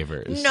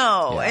favors.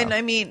 No, yeah. And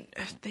I mean,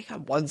 they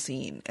got one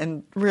scene,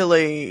 and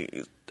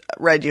really,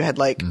 Red, you had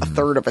like a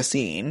third of a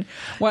scene.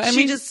 Well,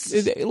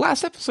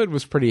 last episode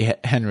was pretty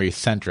Henry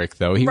centric,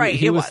 though.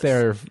 He was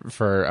there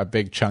for a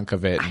big chunk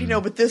of it. I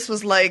know, but this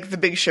was like the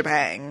big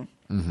shebang.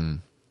 Mm-hmm.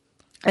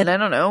 And I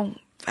don't know,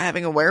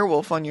 having a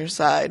werewolf on your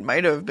side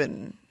might have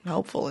been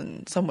helpful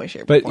in some way,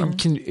 shape, or form.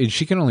 But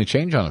she can only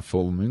change on a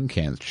full moon,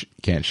 can't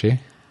she?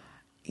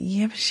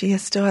 Yeah, but she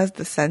still has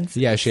the senses.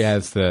 Yeah, she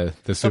has the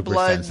super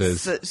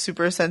senses. The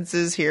super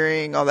senses,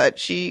 hearing, all that.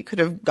 She could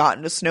have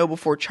gotten to Snow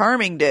before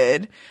Charming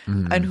did,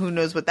 and who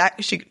knows what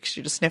that... She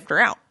just sniffed her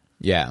out.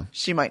 Yeah.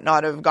 She might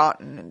not have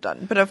gotten and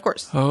done, but of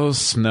course. Oh,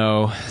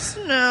 Snow.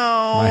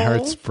 My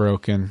heart's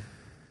broken.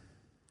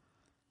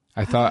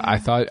 I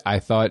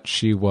thought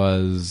she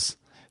was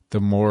the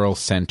moral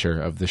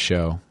center of the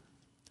show.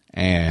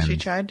 And she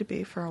tried to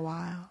be for a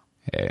while.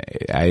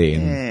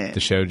 The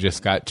show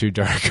just got too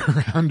dark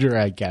around her,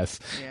 I guess.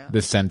 Yeah.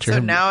 The center. So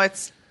now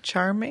it's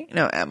Charming?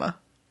 No, Emma.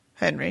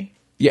 Henry.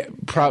 Yeah,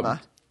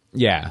 Emma.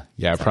 Yeah,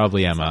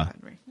 probably Emma.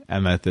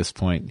 Emma at this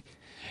point.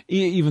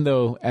 Even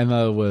though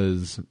Emma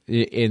was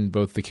in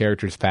both the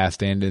characters'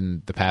 past and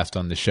in the past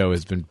on the show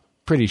has been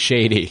pretty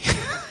shady.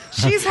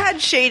 She's had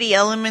shady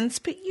elements,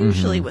 but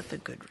usually with a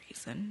good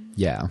reason.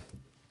 Yeah.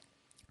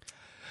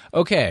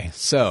 Okay,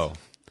 so...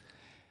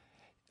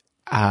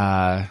 you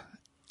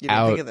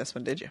didn't think of this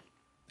one, did you?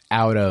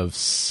 Out of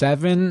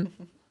 7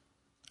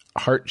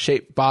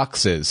 heart-shaped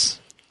boxes,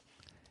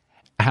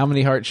 how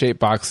many heart-shaped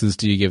boxes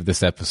do you give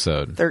this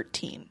episode?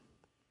 13.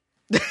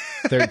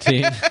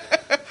 13?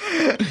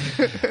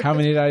 How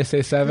many did I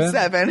say? 7?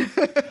 7.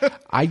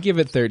 I give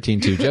it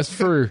 13 too, just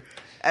for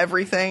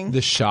everything.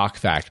 The shock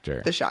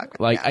factor.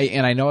 Like,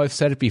 yeah. I know I've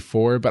said it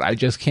before, but I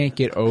just can't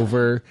get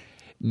over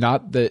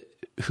not the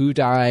who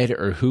died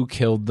or who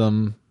killed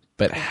them,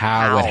 but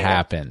how it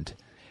happened.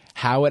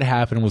 How it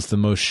happened was the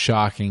most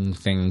shocking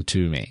thing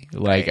to me.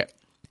 Like,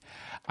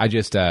 I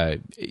just, right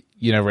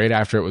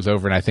after it was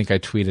over, and I think I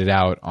tweeted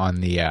out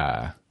on the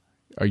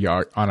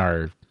on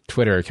our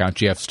Twitter account,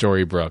 GF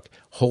Storybrooke,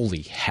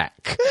 holy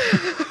heck.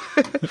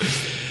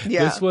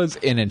 Yeah. This was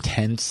an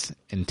intense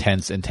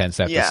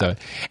episode. Yeah.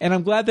 And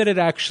I'm glad that it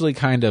actually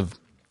kind of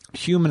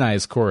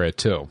humanized Cora,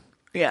 too.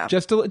 Yeah.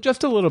 Just a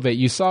little bit.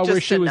 You saw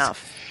where she was.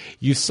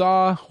 You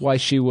saw why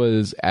she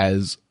was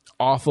as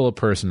awful a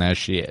person as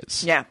she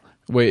is. Yeah.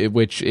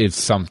 Which is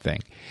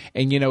something.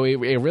 And,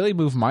 it really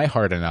moved my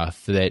heart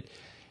enough that,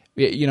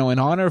 in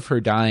honor of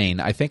her dying,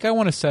 I think I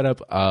want to set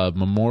up a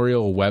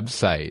memorial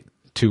website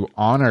to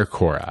honor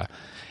Cora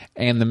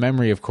and the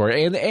memory of Cora,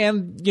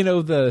 and you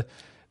know, the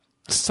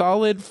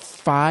solid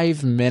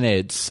 5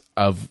 minutes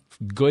of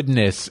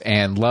goodness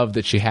and love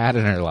that she had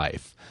in her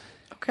life.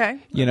 Okay.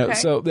 You know,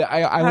 so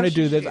I want to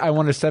do this. I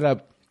want to set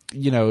up,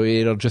 you know,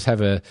 it'll just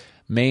have a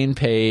main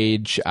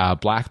page,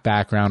 black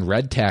background,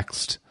 red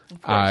text,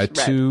 red,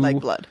 like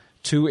blood.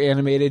 2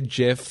 animated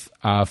GIF,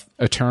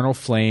 eternal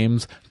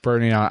flames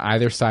burning on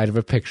either side of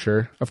a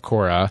picture of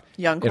Cora.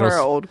 Young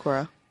Cora, old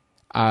Cora?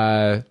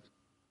 Why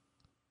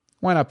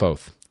not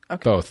both?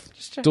 Okay.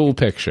 Both. Dual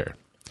picture.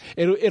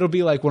 It'll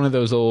be like one of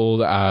those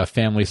old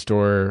family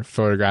store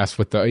photographs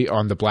with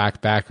on the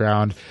black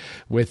background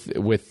with the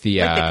like the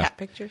cat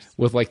pictures,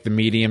 with like the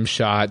medium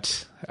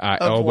shot,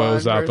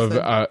 elbows up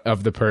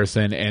of the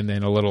person, and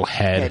then a little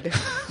head.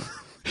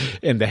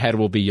 And the head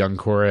will be young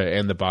Cora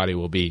and the body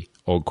will be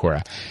old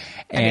Cora.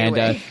 And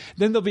anyway.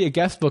 Then there'll be a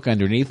guest book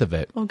underneath of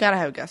it. Well, gotta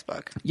have a guest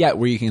book. Yeah,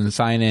 where you can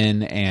sign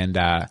in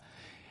and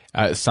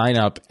sign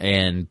up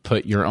and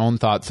put your own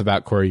thoughts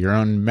about Cora, your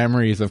own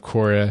memories of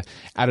Cora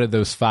out of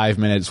those 5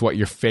 minutes, what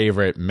your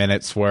favorite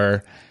minutes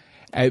were.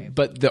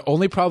 But the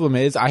only problem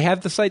is I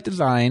have the site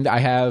designed. I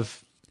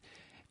have,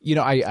 you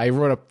know, I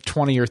wrote up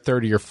 20 or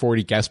 30 or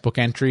 40 guest book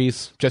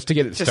entries just to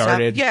get it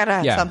started.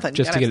 Something.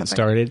 Just to get it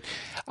started.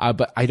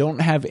 But I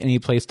don't have any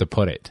place to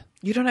put it.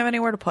 You don't have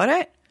anywhere to put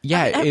it?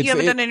 Yeah. You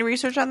haven't done any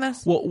research on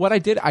this? Well, what I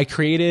did, I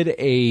created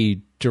a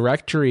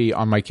directory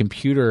on my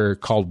computer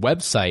called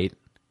website,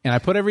 and I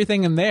put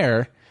everything in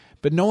there,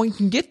 but no one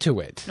can get to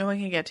it. No one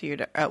can get to your...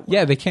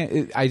 Yeah, they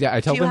can't. I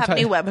tell them... Do you have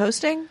any web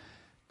hosting?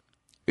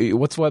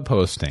 What's web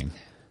hosting?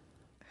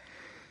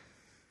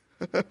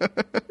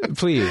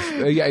 Please.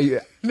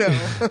 No.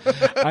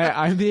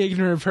 I'm the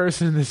ignorant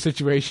person in this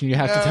situation. You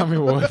have to tell me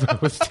what web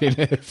hosting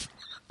is.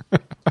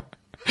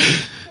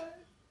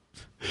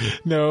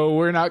 No,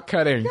 we're not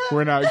cutting.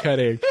 We're not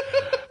cutting.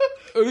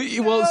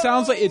 Well,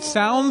 it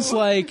sounds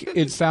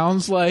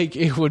like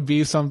it would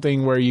be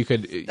something where you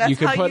could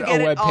put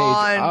a web page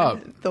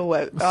up the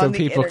web so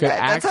people could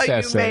access it.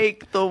 That's how you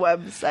make the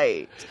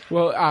website.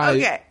 Well,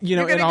 okay, you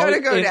know, you're gonna go to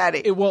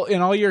GoDaddy.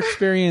 In all your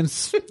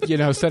experience, you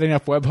know, setting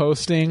up web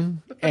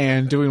hosting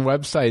and doing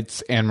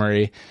websites,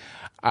 Anne-Marie,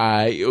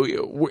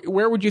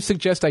 where would you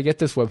suggest I get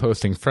this web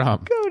hosting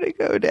from? Go to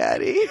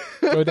GoDaddy.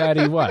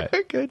 GoDaddy what?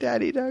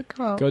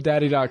 GoDaddy.com.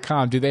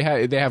 GoDaddy.com. Do they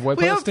have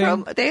web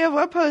hosting? They have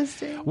web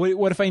hosting.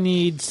 What if I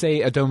need,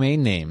 say, a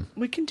domain name?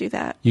 We can do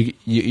that.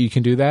 You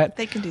can do that?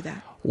 They can do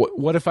that.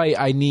 What if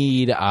I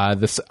need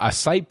a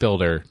site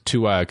builder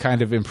to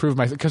kind of improve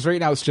my... Because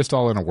right now it's just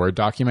all in a Word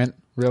document,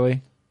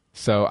 really.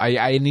 So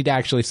I need to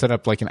actually set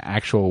up like an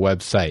actual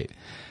website.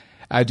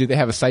 Do they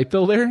have a site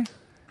builder?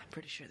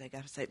 Pretty sure they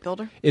got a site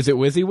builder. Is it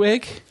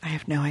WYSIWYG? I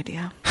have no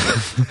idea.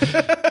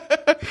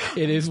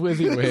 It is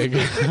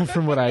WYSIWYG,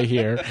 from what I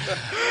hear.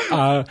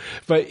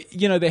 But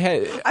you know they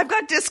had. I've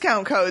got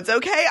discount codes.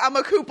 Okay, I'm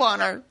a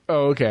couponer.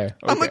 Oh, okay.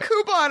 I'm a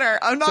couponer.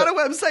 I'm not a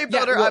website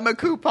builder. I'm a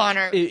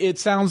couponer. It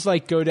sounds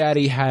like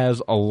GoDaddy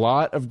has a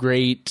lot of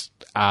great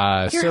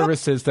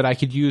services that I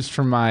could use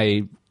for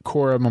my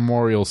Cora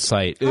Memorial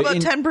site. How about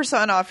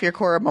 10% off your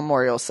Cora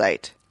Memorial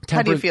site?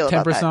 How do you feel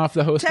about that? 10% off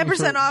the hosting.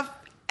 10% off.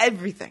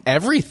 Everything.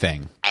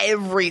 Everything.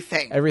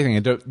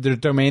 Their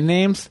domain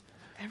names?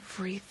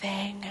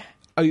 Everything.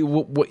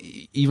 What,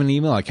 even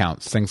email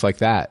accounts, things like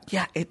that.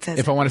 Yeah, it says...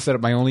 If I want to set up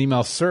my own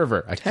email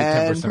server, I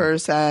can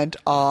 10%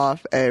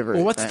 off everything.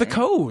 Well, what's the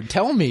code?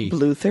 Tell me.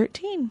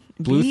 Blue13.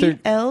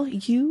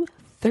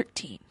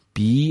 BLU13.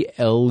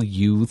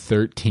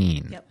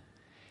 BLU13. Yep.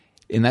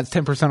 And that's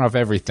 10% off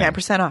everything.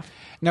 10% off.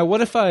 Now, what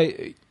if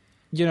I...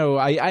 You know,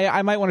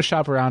 I might want to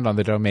shop around on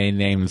the domain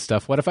name and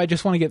stuff. What if I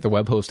just want to get the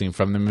web hosting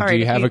from them? Do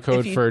you have a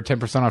code for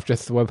 10% off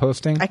just the web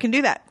hosting? I can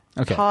do that.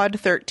 Okay.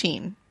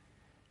 POD13.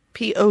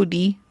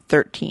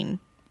 POD13.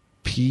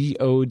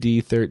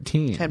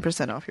 POD13.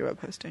 10% off your web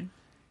hosting.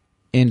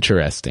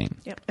 Interesting.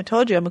 Yep. I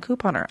told you I'm a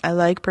couponer. I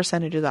like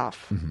percentages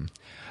off. Mm-hmm.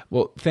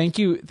 Well, thank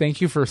you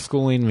for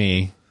schooling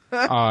me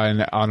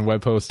on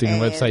web hosting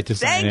and website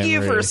design. Thank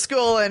you for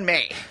schooling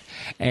me.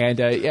 And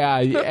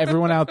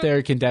everyone out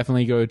there can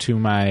definitely go to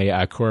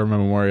my Cora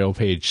Memorial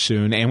page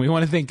soon. And we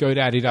want to thank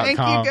GoDaddy.com. Thank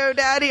you,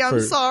 GoDaddy. I'm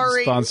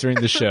sorry. Sponsoring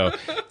the show.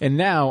 And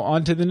now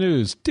on to the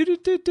news.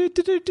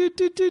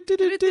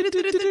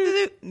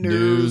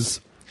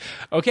 News.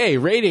 Okay,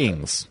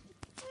 ratings.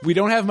 We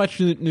don't have much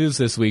news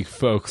this week,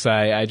 folks.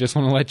 I just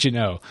want to let you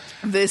know.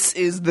 This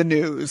is the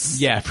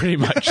news. Yeah, pretty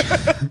much.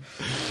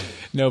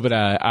 No, but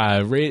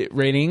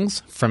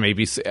ratings from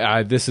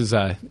ABC. This is...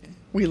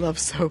 We love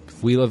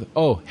soaps.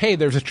 Oh, hey,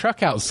 there's a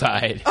truck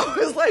outside. I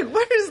was like,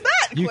 where's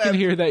that clip? You can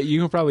hear that.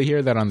 You can probably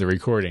hear that on the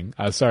recording.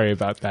 Sorry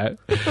about that.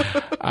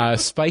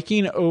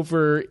 Spiking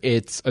over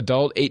its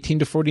adult 18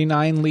 to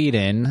 49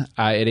 lead-in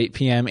at 8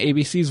 p.m.,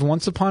 ABC's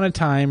Once Upon a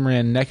Time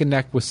ran neck and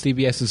neck with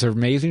CBS's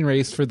Amazing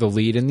Race for the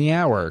lead in the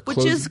hour.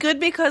 Which is good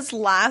because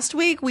last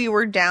week we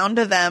were down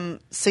to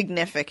them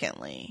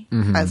significantly,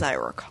 as I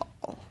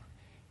recall.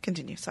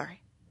 Continue, sorry.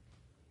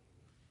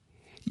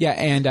 Yeah,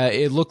 and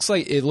it looks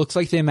like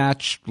they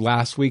matched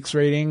last week's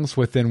ratings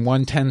within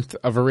 1/10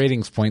 of a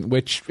ratings point,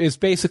 which is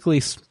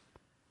basically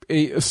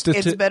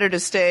It's better to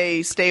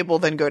stay stable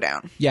than go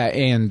down. Yeah,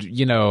 and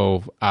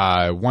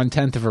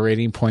 1/10 of a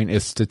rating point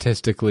is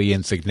statistically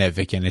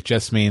insignificant. It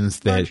just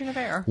means that Margin of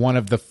error. one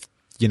of the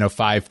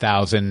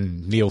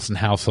 5,000 Nielsen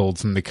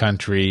households in the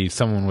country,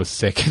 someone was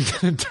sick and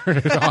didn't turn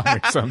it on or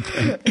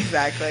something.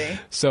 Exactly.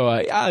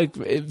 So,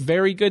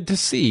 very good to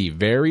see.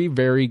 Very,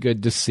 very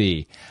good to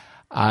see.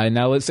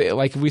 Now, let's say,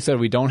 like we said,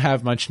 we don't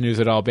have much news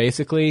at all.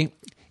 Basically,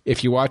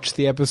 if you watch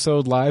the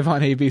episode live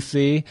on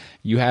ABC,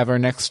 you have our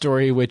next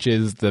story, which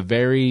is the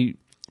very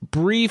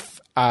brief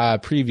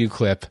preview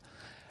clip.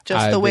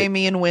 Just the way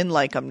me and Win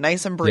like them,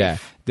 nice and brief. Yeah,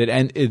 that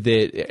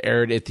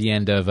aired at the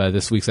end of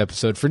this week's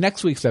episode. For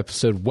next week's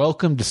episode,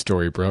 welcome to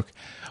Storybrooke,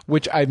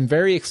 which I'm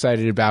very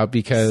excited about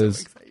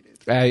because,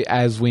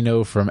 as we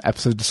know from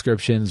episode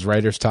descriptions,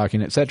 writers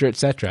talking,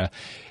 etc.,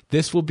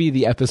 this will be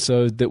the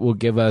episode that will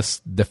give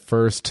us the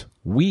first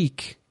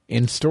week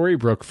in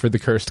Storybrooke for the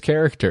cursed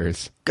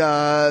characters.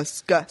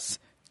 Gus.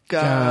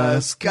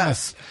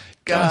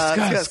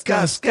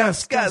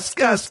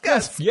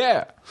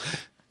 Yeah.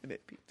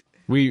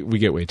 We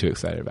get way too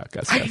excited about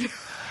Gus.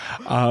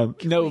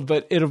 No,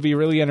 but it'll be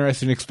really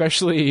interesting,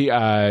 especially,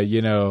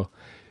 it'll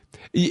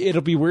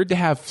be weird to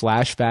have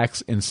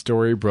flashbacks in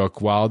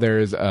Storybrooke while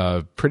there's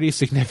a pretty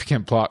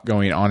significant plot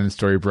going on in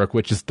Storybrooke,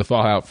 which is the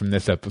fallout from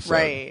this episode.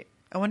 Right.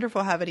 I wonder if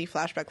we'll have any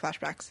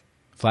flashbacks.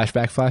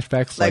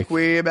 Flashbacks? Like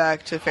we're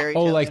back to Fairy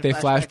Tale. Oh, like they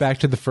flash back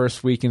to the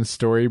first week in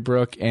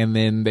Storybrooke, and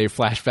then they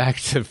flash back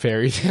to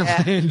Fairy Tale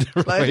Land.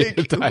 Like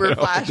Uber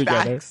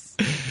flashbacks.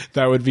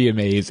 That would be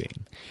amazing.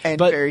 And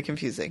very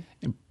confusing.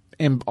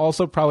 And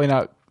also probably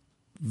not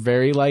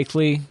very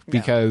likely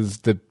because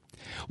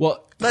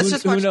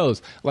who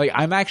knows? Like,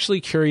 I'm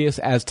actually curious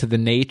as to the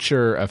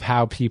nature of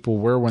how people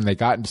were when they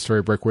got into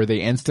Storybrooke. Were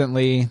they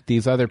instantly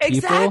these other people?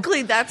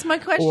 Exactly. That's my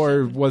question.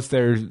 Or was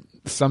there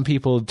some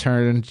people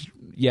turned,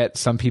 yet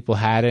some people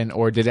hadn't?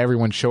 Or did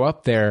everyone show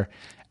up there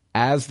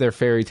as their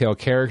fairy tale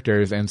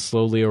characters and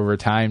slowly over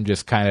time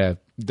just kind of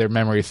their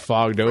memories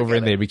fogged over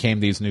and they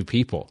became these new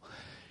people?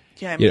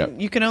 Yeah, I mean,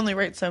 you can only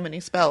write so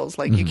many spells.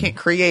 Like, you can't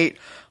create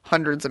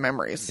hundreds of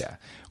memories. Yeah,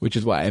 which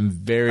is why I'm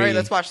very... All right,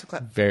 let's watch the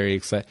clip. Very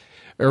excited.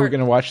 Are we going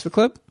to watch the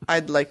clip?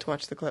 I'd like to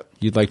watch the clip.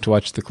 You'd like to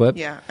watch the clip?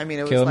 Yeah, I mean,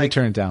 it was let me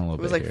turn it down a little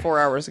bit. It was like 4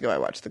 hours ago I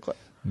watched the clip.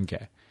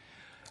 Okay.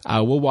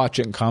 We'll watch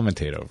it and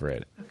commentate over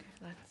it. Okay,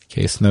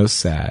 Case No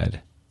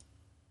Sad.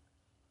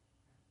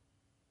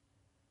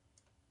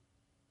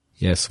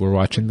 Yes, we're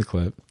watching the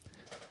clip.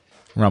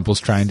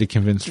 Rumple's trying to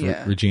convince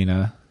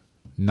Regina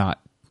not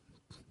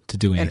to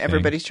do anything. And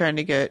everybody's trying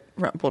to get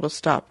Rumple to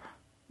stop.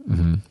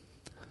 Mm-hmm.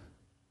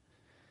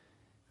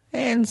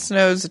 And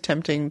Snow's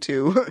attempting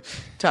to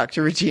talk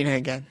to Regina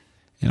again.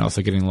 And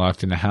also getting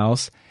locked in a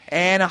house.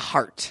 And a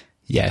heart.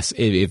 Yes,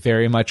 it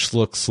very much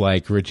looks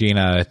like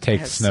Regina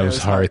takes Snow's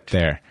heart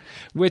there.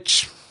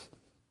 Which,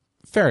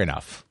 fair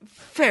enough.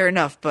 Fair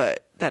enough,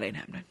 but that ain't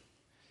happening.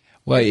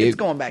 Well, it's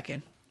going back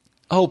in.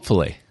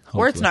 Hopefully.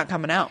 Or it's not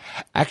coming out.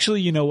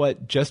 Actually, you know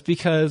what? Just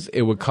because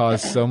it would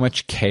cause so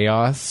much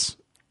chaos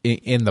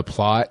in the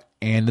plot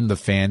and in the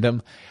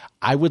fandom,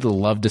 I would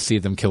love to see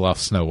them kill off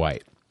Snow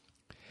White.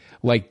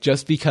 Like,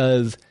 just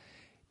because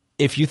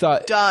if you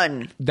thought...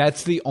 Done.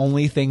 That's the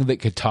only thing that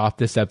could top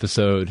this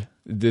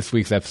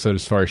week's episode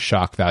as far as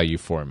shock value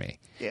for me.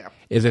 Yeah.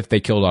 Is if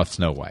they killed off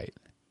Snow White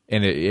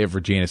and if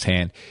Regina's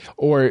hand.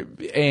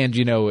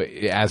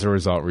 As a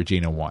result,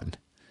 Regina won.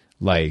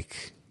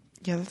 Like...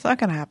 Yeah, that's not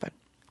going to happen.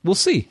 We'll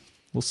see.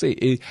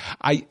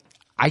 I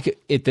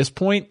at this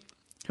point,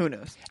 who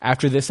knows?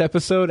 After this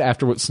episode,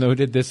 after what Snow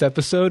did this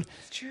episode,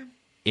 it's true.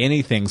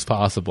 Anything's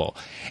possible.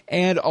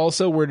 And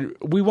also,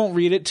 we won't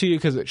read it to you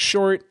because it's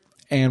short,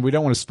 and we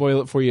don't want to spoil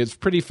it for you. It's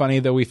pretty funny,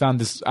 though. We found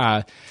this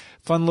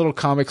fun little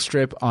comic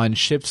strip on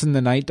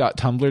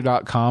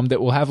shipsinthenight.tumblr.com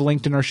that we'll have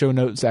linked in our show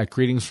notes at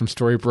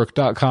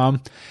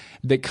greetingsfromstorybrooke.com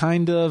that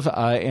kind of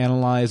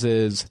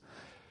analyzes...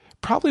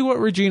 probably what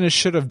Regina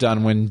should have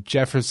done when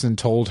Jefferson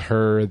told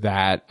her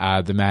that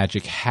the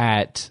magic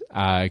hat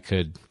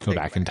could go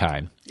back in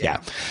time.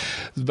 Yeah.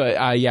 But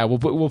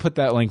we'll put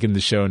that link in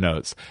the show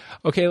notes.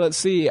 Okay, let's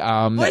see.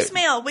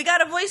 Voicemail. We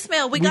got a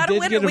voicemail. We got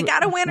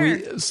a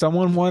winner.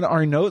 Someone won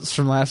our notes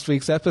from last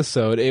week's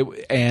episode.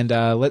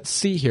 Let's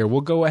see here.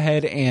 We'll go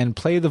ahead and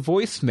play the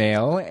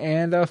voicemail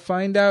and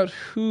find out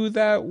who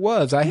that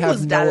was.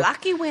 Who's the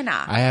lucky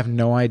winner? I have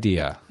no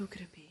idea. Who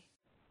could it be?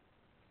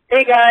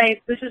 Hey guys,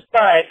 this is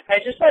Bud. I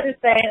just wanted to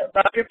say I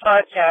love your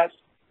podcast,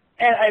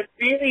 and I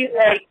really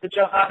like the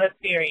Johanna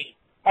theory.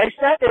 I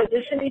sat there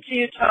listening to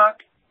you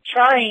talk,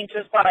 trying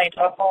to find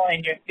a hole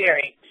in your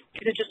theory,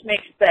 because it just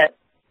makes sense.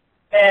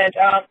 And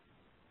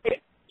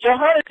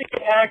Johanna's a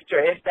good actor,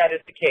 if that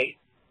is the case.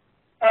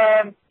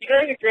 You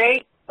guys are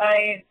great.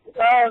 I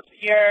love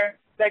your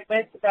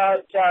segments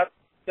about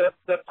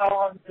the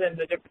poems and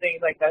the different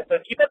things like that. So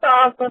keep it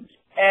awesome,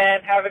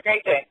 and have a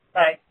great day.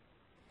 Bye.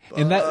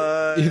 And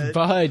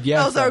Bud, yes.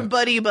 That was our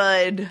buddy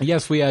Bud.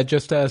 Yes, we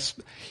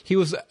he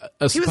was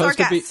supposed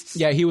to be.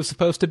 Yeah, he was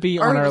supposed to be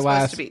on our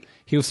last.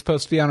 He was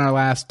supposed to be on our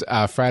last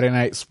Friday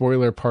night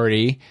spoiler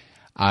party.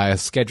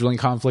 scheduling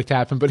conflict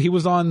happened, but he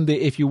was on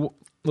if you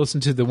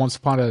listen to the Once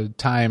Upon a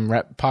Time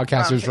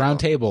Podcasters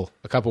Roundtable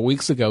a couple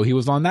weeks ago, he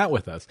was on that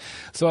with us.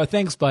 So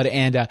thanks, bud.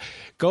 And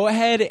go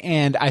ahead,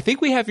 and I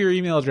think we have your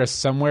email address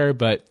somewhere,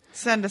 but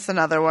send us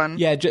another one.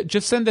 Yeah,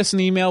 just send us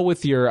an email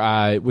with your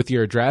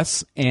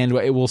address, and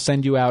it will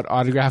send you out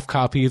autographed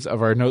copies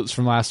of our notes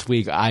from last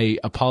week. I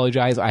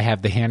apologize. I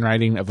have the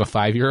handwriting of a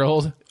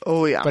 5-year-old.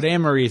 Oh, yeah. But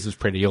Anne-Marie's is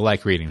pretty. You'll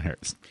like reading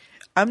hers.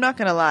 I'm not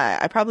going to lie.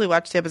 I probably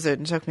watched the episode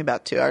and it took me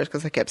about 2 hours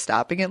because I kept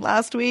stopping it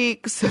last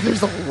week. So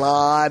there's a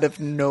lot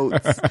of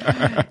notes.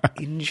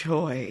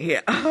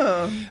 Enjoy.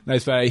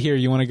 Nice. But here,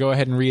 you want to go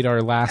ahead and read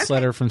our last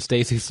letter from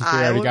Stacy since we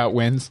already got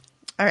wins?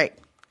 All right.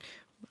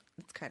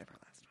 It's kind of our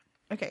last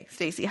one. Okay,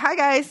 Stacy. Hi,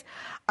 guys.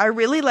 I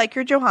really like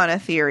your Johanna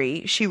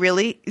theory. She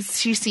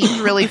seemed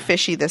really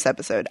fishy this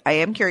episode. I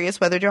am curious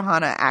whether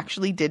Johanna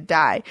actually did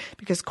die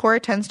because Cora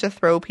tends to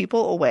throw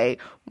people away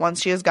once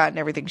she has gotten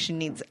everything she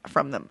needs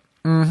from them.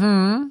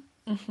 In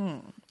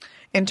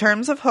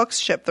terms of Hook's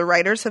ship, the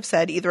writers have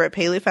said either at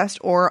PaleyFest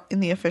or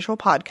in the official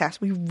podcast.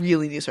 We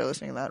really need to start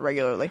listening to that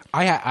regularly.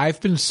 I've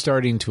been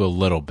starting to a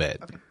little bit.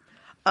 Okay.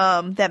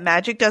 That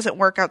magic doesn't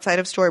work outside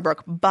of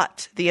Storybrooke,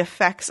 but the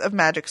effects of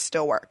magic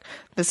still work.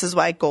 This is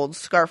why Gold's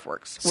scarf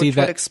works, which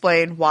would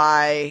explain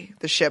why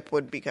the ship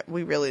would be.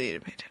 We really need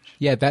to pay attention.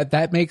 Yeah,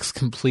 that makes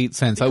complete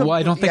sense. Well,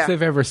 I don't think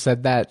they've ever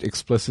said that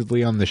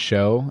explicitly on the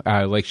show.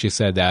 Like she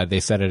said, they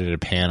said it at a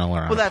panel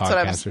or on a podcast or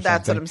something.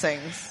 That's what I'm saying.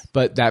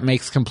 But that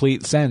makes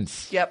complete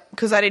sense. Yep,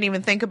 because I didn't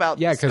even think about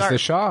because the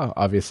Shaw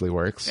obviously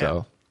works,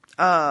 so...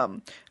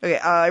 Okay,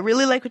 I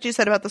really like what you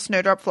said about the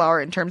Snowdrop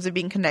Flower in terms of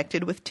being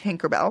connected with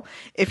Tinkerbell.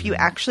 If you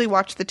actually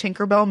watch the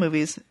Tinkerbell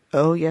movies,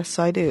 oh yes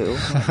I do,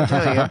 I can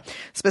tell you,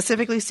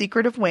 specifically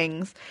Secret of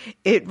Wings,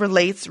 it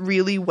relates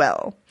really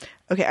well.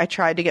 Okay, I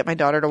tried to get my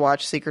daughter to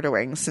watch Secret of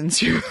Wings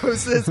since you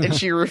host this, and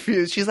she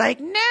refused. She's like,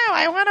 no,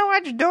 I want to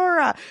watch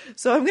Dora.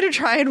 So I'm going to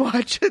try and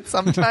watch it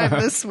sometime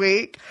this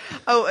week.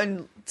 Oh,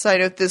 and side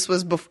note, this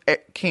was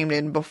came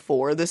in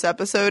before this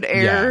episode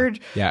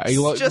aired. Yeah.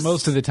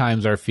 Most of the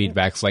times our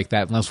feedback's like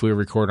that, unless we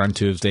record on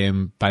Tuesday,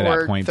 and by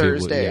that point,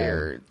 Thursday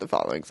or the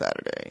following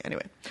Saturday.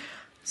 Anyway,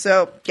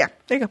 so yeah,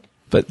 there you go.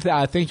 But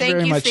thank you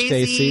very much,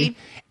 Stacy.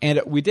 And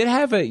we did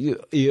have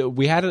another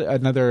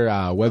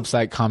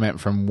website comment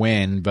from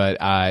Wynn, but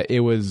it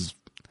was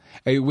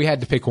we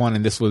had to pick one,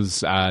 and this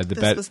was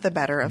the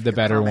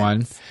better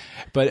one.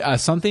 But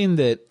something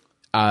that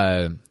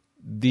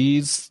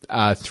these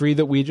three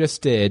that we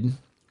just did,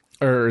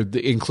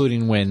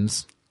 including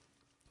Wynn's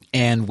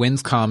and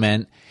Wynn's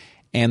comment,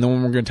 and the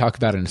one we're going to talk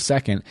about in a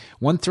second.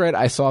 One thread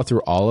I saw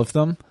through all of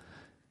them.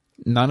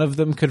 None of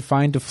them could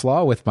find a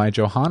flaw with my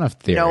Johanna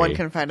theory. No one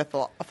can find a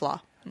flaw.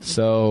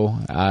 So,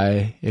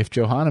 if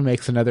Johanna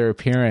makes another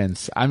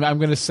appearance, I'm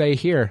going to say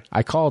here,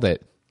 I called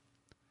it.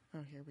 Oh,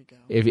 here we go.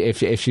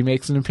 If she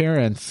makes an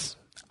appearance,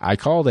 I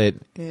called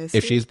it.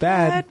 If she's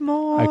bad,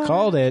 I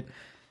called it.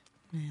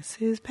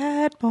 Mrs.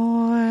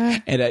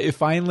 Padmore. And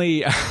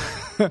finally,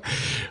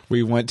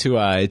 we went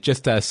to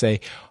just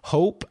say,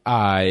 Hope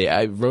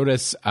I wrote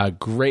us a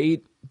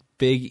great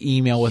big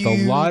email with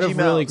a lot of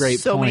really great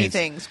points. So many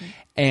things.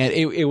 And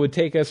it would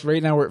take us,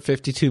 right now we're at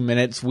 52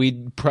 minutes.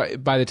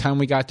 By the time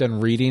we got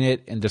done reading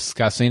it and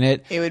discussing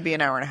it, it would be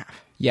an hour and a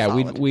half. Yeah,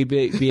 solid. we'd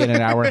be in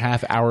an hour and a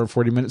half, hour and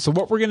 40 minutes. So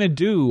what we're going to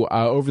do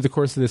over the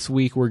course of this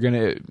week,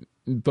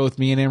 both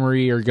me and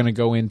Anne-Marie are going to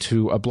go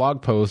into a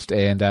blog post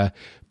and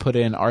put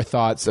in our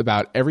thoughts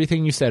about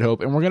everything you said, Hope.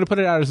 And we're going to put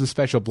it out as a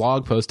special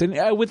blog post. And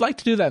I would like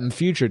to do that in the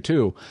future,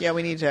 too. Yeah,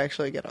 we need to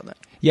actually get on that.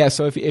 Yeah,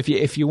 so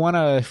if you want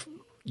to,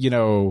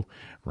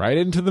 right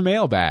into the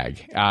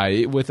mailbag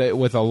with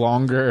a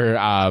longer,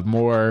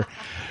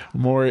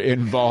 more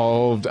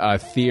involved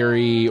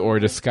theory or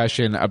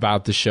discussion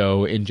about the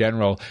show in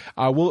general.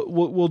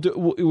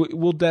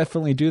 We'll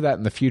definitely do that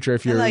in the future.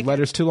 If your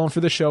letter's too long for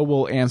the show,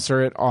 we'll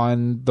answer it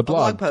on the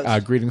blog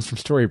post. Greetings from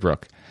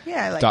Storybrooke.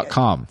 Yeah, I like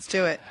 .com. Let's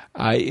do it.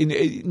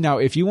 Now,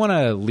 if you want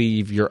to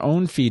leave your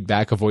own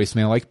feedback, a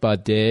voicemail like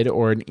Bud did,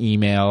 or an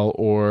email,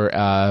 or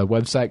a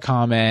website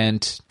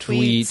comment,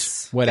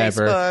 tweet,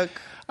 whatever. Facebook.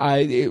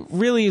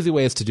 Really easy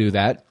ways to do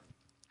that.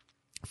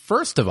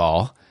 First of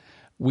all,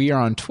 we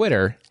are on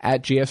Twitter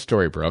at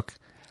GFStorybrooke.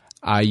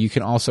 You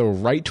can also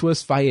write to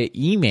us via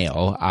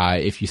email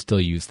if you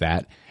still use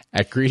that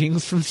at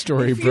Greetings from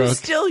Storybrooke. If you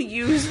still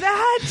use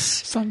that?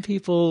 Some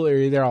people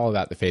they're all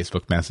about the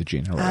Facebook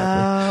messaging or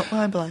whatever.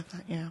 Well, I believe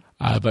that, yeah.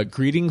 But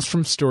Greetings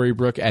from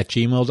Storybrooke at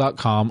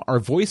gmail.com. Our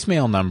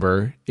voicemail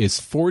number is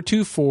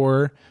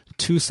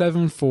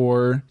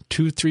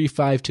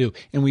 424-274-2352,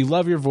 and we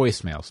love your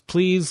voicemails.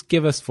 Please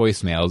give us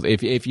voicemails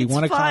if you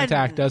want to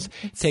contact us.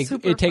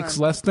 It takes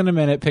less than a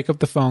minute. Pick up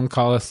the phone,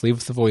 call us, leave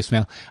us a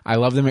voicemail. I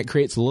love them. It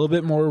creates a little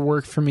bit more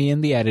work for me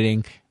in the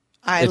editing.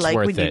 I like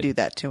when you do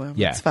that to him.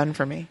 Yeah. It's fun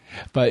for me.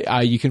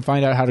 But you can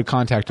find out how to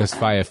contact us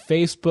via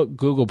Facebook,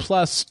 Google+,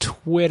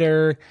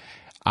 Twitter,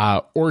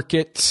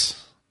 Orkut,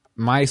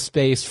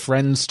 MySpace,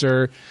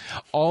 Friendster,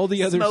 all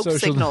the other smoke social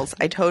signals.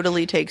 I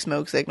totally take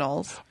smoke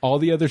signals. All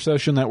the other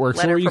social networks,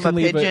 Letter or you from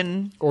can a leave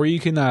pigeon. or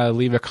you can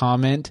leave a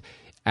comment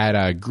at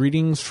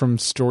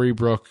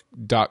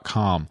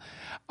greetingsfromstorybrooke.com.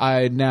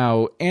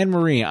 Now,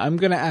 Anne-Marie, I'm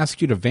going to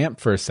ask you to vamp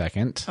for a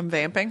second. I'm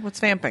vamping? What's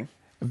vamping?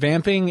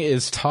 Vamping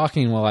is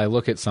talking while I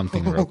look at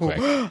something real quick.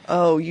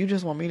 Oh, you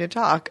just want me to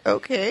talk.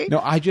 Okay. No,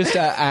 I just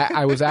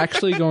I was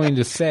actually going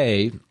to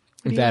say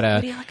that what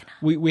are you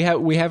looking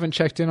at? we haven't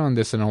checked in on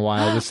this in a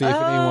while to see if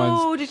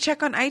anyone's to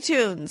check on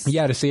iTunes.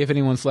 yeah, to see if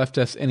anyone's left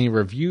us any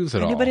reviews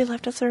at Anybody all.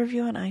 left us a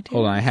review on iTunes?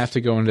 Hold on, I have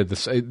to go into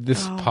this.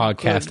 This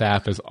podcast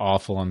app is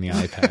awful on the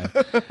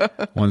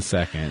iPad. One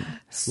second.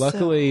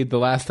 Luckily, the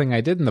last thing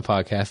I did in the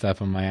podcast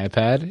app on my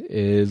iPad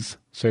is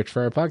search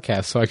for our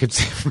podcast so I could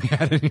see if we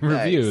had any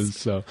reviews.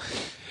 So,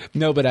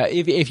 no, but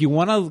if you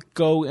want to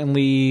go and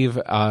leave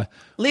a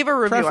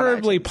review,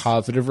 preferably on iTunes.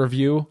 Positive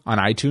review on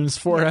iTunes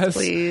for us,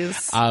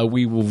 please.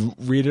 we will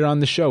read it on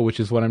the show, which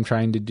is what I'm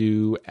trying to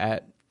do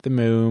at the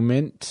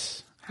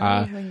moment. How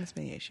are you having this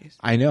many issues?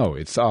 I know,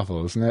 it's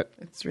awful, isn't it?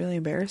 It's really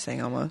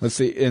embarrassing almost. Let's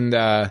see. And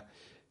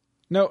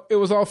no, it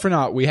was all for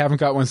naught. We haven't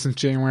got one since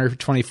January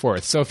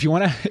 24th. So if you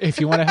want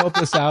to help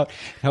us out,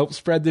 help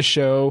spread the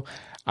show,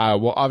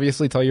 well,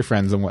 obviously tell your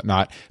friends and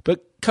whatnot,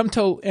 but come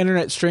tell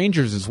internet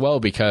strangers as well,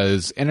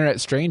 because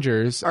internet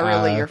strangers are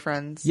really your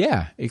friends.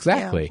 Yeah,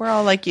 exactly. Yeah, we're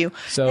all like you.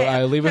 So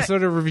leave us a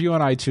review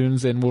on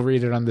iTunes and we'll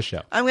read it on the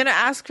show. I'm going to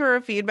ask for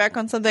a feedback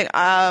on something.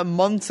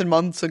 Months and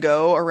months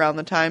ago, around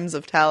the times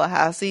of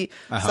Tallahassee,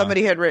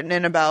 somebody had written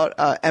in about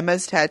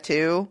Emma's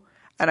tattoo,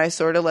 and I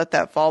sort of let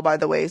that fall by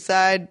the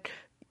wayside.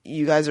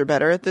 You guys are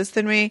better at this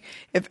than me.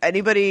 If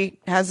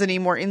anybody has any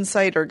more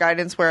insight or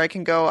guidance where I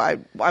can go, I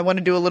want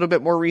to do a little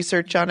bit more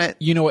research on it.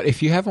 You know what?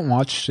 If you haven't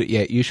watched it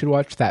yet, you should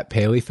watch that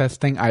Paley Fest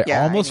thing. I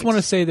almost want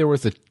to say there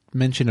was a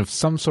mention of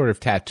some sort of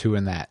tattoo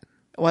in that.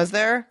 Was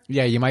there?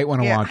 Yeah, you might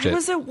want to watch it. I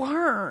was at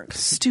work.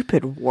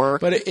 Stupid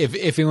work. But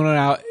if anyone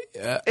else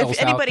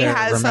anybody out there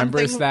has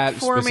remembers something that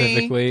for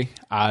specifically,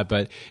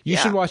 but you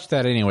should watch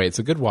that anyway. It's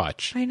a good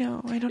watch. I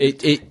know. I don't.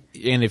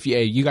 And if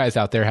you guys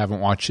out there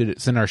haven't watched it,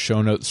 it's in our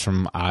show notes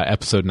from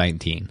episode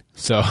 19.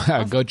 So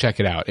go check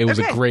it out. It was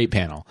a great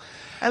panel.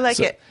 I like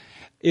it.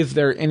 Is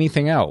there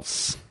anything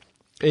else?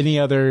 Any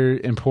other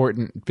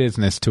important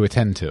business to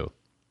attend to?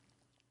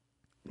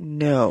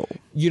 No.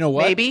 You know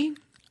what? Maybe.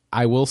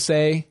 I will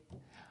say,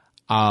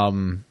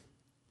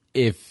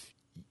 if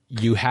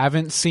you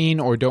haven't seen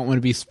or don't want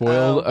to be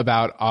spoiled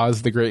about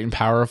Oz the Great and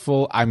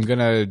Powerful, I'm going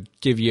to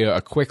give you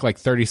a quick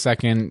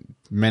 30-second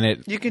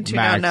minute. You can tune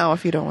out now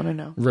if you don't want to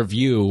know.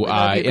 Review,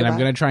 and I'm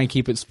going to try and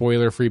keep it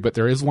spoiler free, but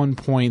there is one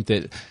point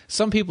that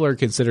some people are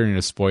considering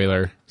a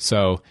spoiler.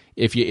 So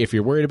if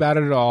you're worried about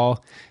it at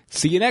all,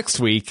 see you next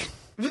week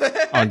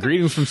on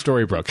Greetings from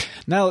Storybrooke.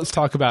 Now let's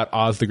talk about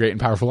Oz the Great and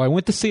Powerful. I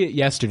went to see it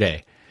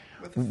yesterday.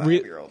 With a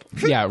 5-year-old.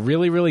 Yeah,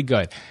 really, really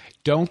good.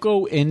 Don't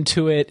go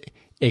into it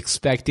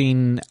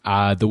expecting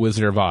The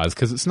Wizard of Oz,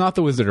 because it's not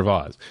The Wizard of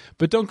Oz.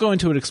 But don't go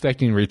into it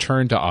expecting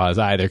Return to Oz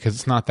either, because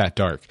it's not that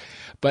dark.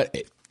 But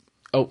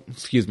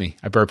excuse me,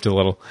 I burped a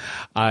little.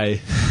 I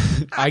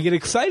get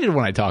excited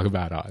when I talk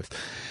about Oz.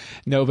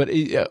 No, but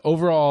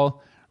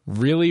overall,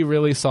 really,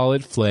 really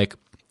solid flick.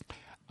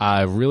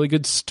 Really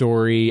good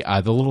story.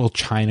 The little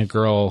China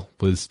girl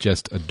was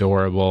just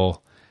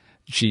adorable.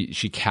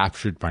 She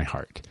captured my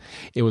heart.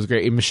 It was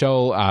great. And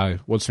Michelle,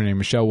 what's her name?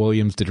 Michelle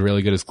Williams did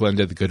really good as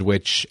Glinda the Good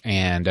Witch,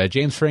 and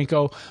James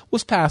Franco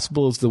was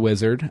passable as the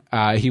Wizard.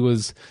 He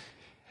was.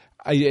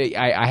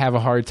 I have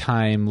a hard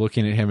time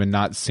looking at him and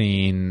not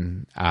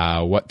seeing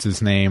what's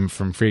his name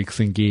from Freaks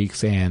and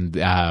Geeks and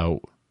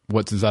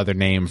what's his other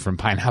name from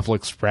Pineapple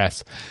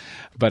Express.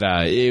 But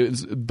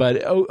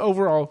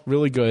overall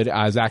really good.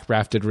 Zach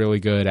Braff did really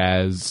good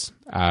as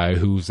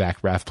who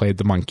Zach Braff played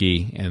the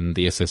monkey and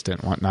the assistant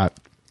and whatnot.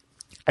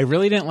 I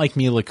really didn't like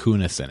Mila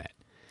Kunis in it.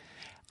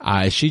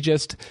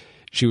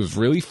 She was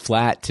really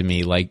flat to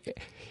me.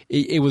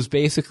 It was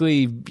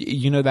basically,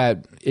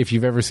 that if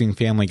you've ever seen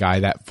Family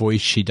Guy, that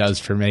voice she does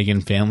for Megan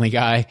Family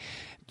Guy,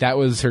 that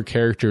was her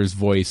character's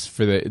voice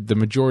for the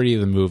majority of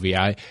the movie.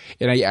 I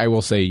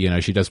will say,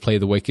 she does play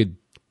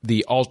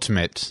the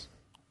ultimate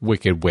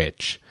Wicked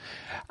Witch.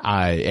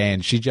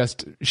 And she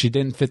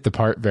didn't fit the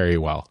part very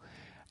well.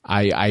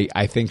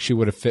 I think she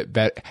would have fit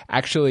better.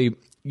 Actually,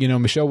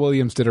 Michelle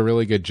Williams did a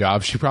really good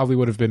job. She probably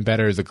would have been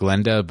better as a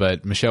Glinda,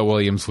 but Michelle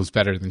Williams was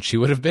better than she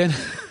would have been.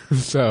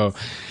 So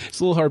it's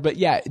a little hard. But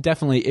yeah,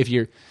 definitely if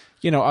you're,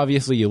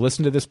 obviously you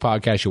listen to this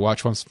podcast, you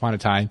watch Once Upon a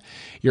Time,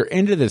 you're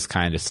into this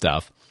kind of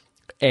stuff.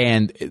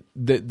 And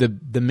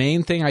the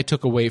main thing I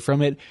took away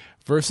from it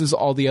versus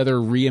all the other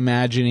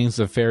reimaginings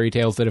of fairy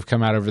tales that have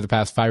come out over the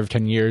past 5 or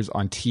 10 years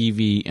on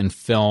TV and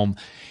film,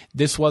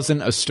 this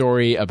wasn't a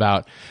story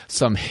about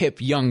some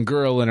hip young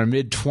girl in her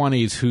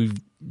mid-20s who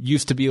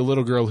used to be a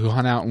little girl who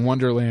hung out in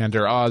Wonderland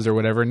or Oz or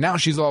whatever. Now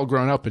she's all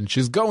grown up and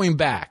she's going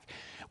back,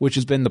 which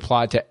has been the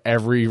plot to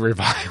every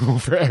revival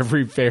for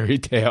every fairy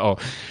tale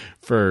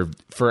for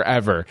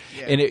forever.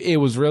 Yeah. And it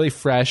was really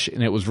fresh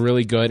and it was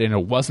really good, and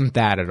it wasn't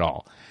that at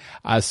all.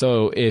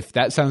 So if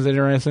that sounds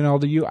interesting at all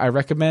to you, I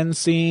recommend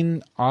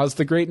seeing Oz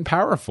the Great and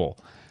Powerful.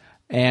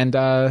 And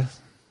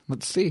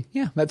let's see.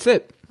 Yeah, that's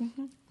it.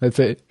 That's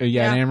it. Yeah,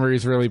 Yeah. Anne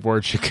Marie's really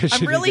bored.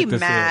 I'm really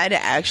mad,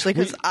 actually,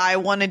 because I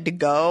wanted to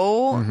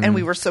go, and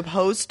we were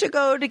supposed to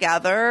go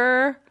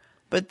together,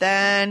 but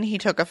then he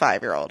took a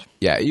 5-year-old.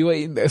 Yeah,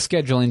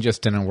 scheduling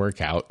just didn't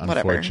work out, Whatever.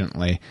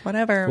 unfortunately.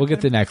 Whatever. We'll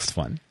get the next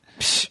one.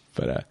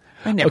 But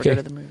I never okay. go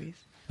to the movies.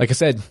 Like I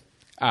said,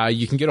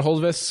 you can get a hold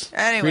of us.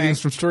 Anyway.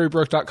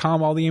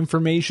 Greetingsfromstorybrooke.com. All the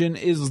information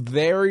is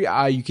there.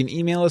 You can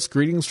email us,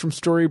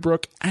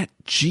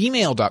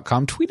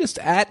 greetingsfromstorybrooke@gmail.com. Tweet us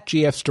at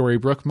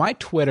GFStorybrooke. My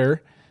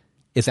Twitter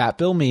is at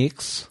Bill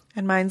Meeks.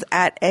 And mine's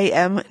at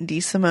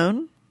AMD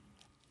Simone.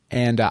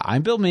 And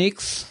I'm Bill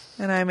Meeks.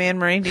 And I'm Anne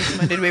Marie D.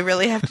 Simone. Did we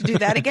really have to do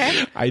that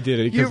again? I did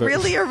it. You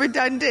really are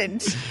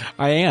redundant.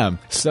 I am.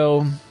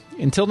 So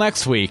until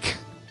next week.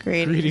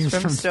 Greetings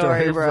from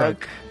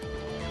Storybrooke.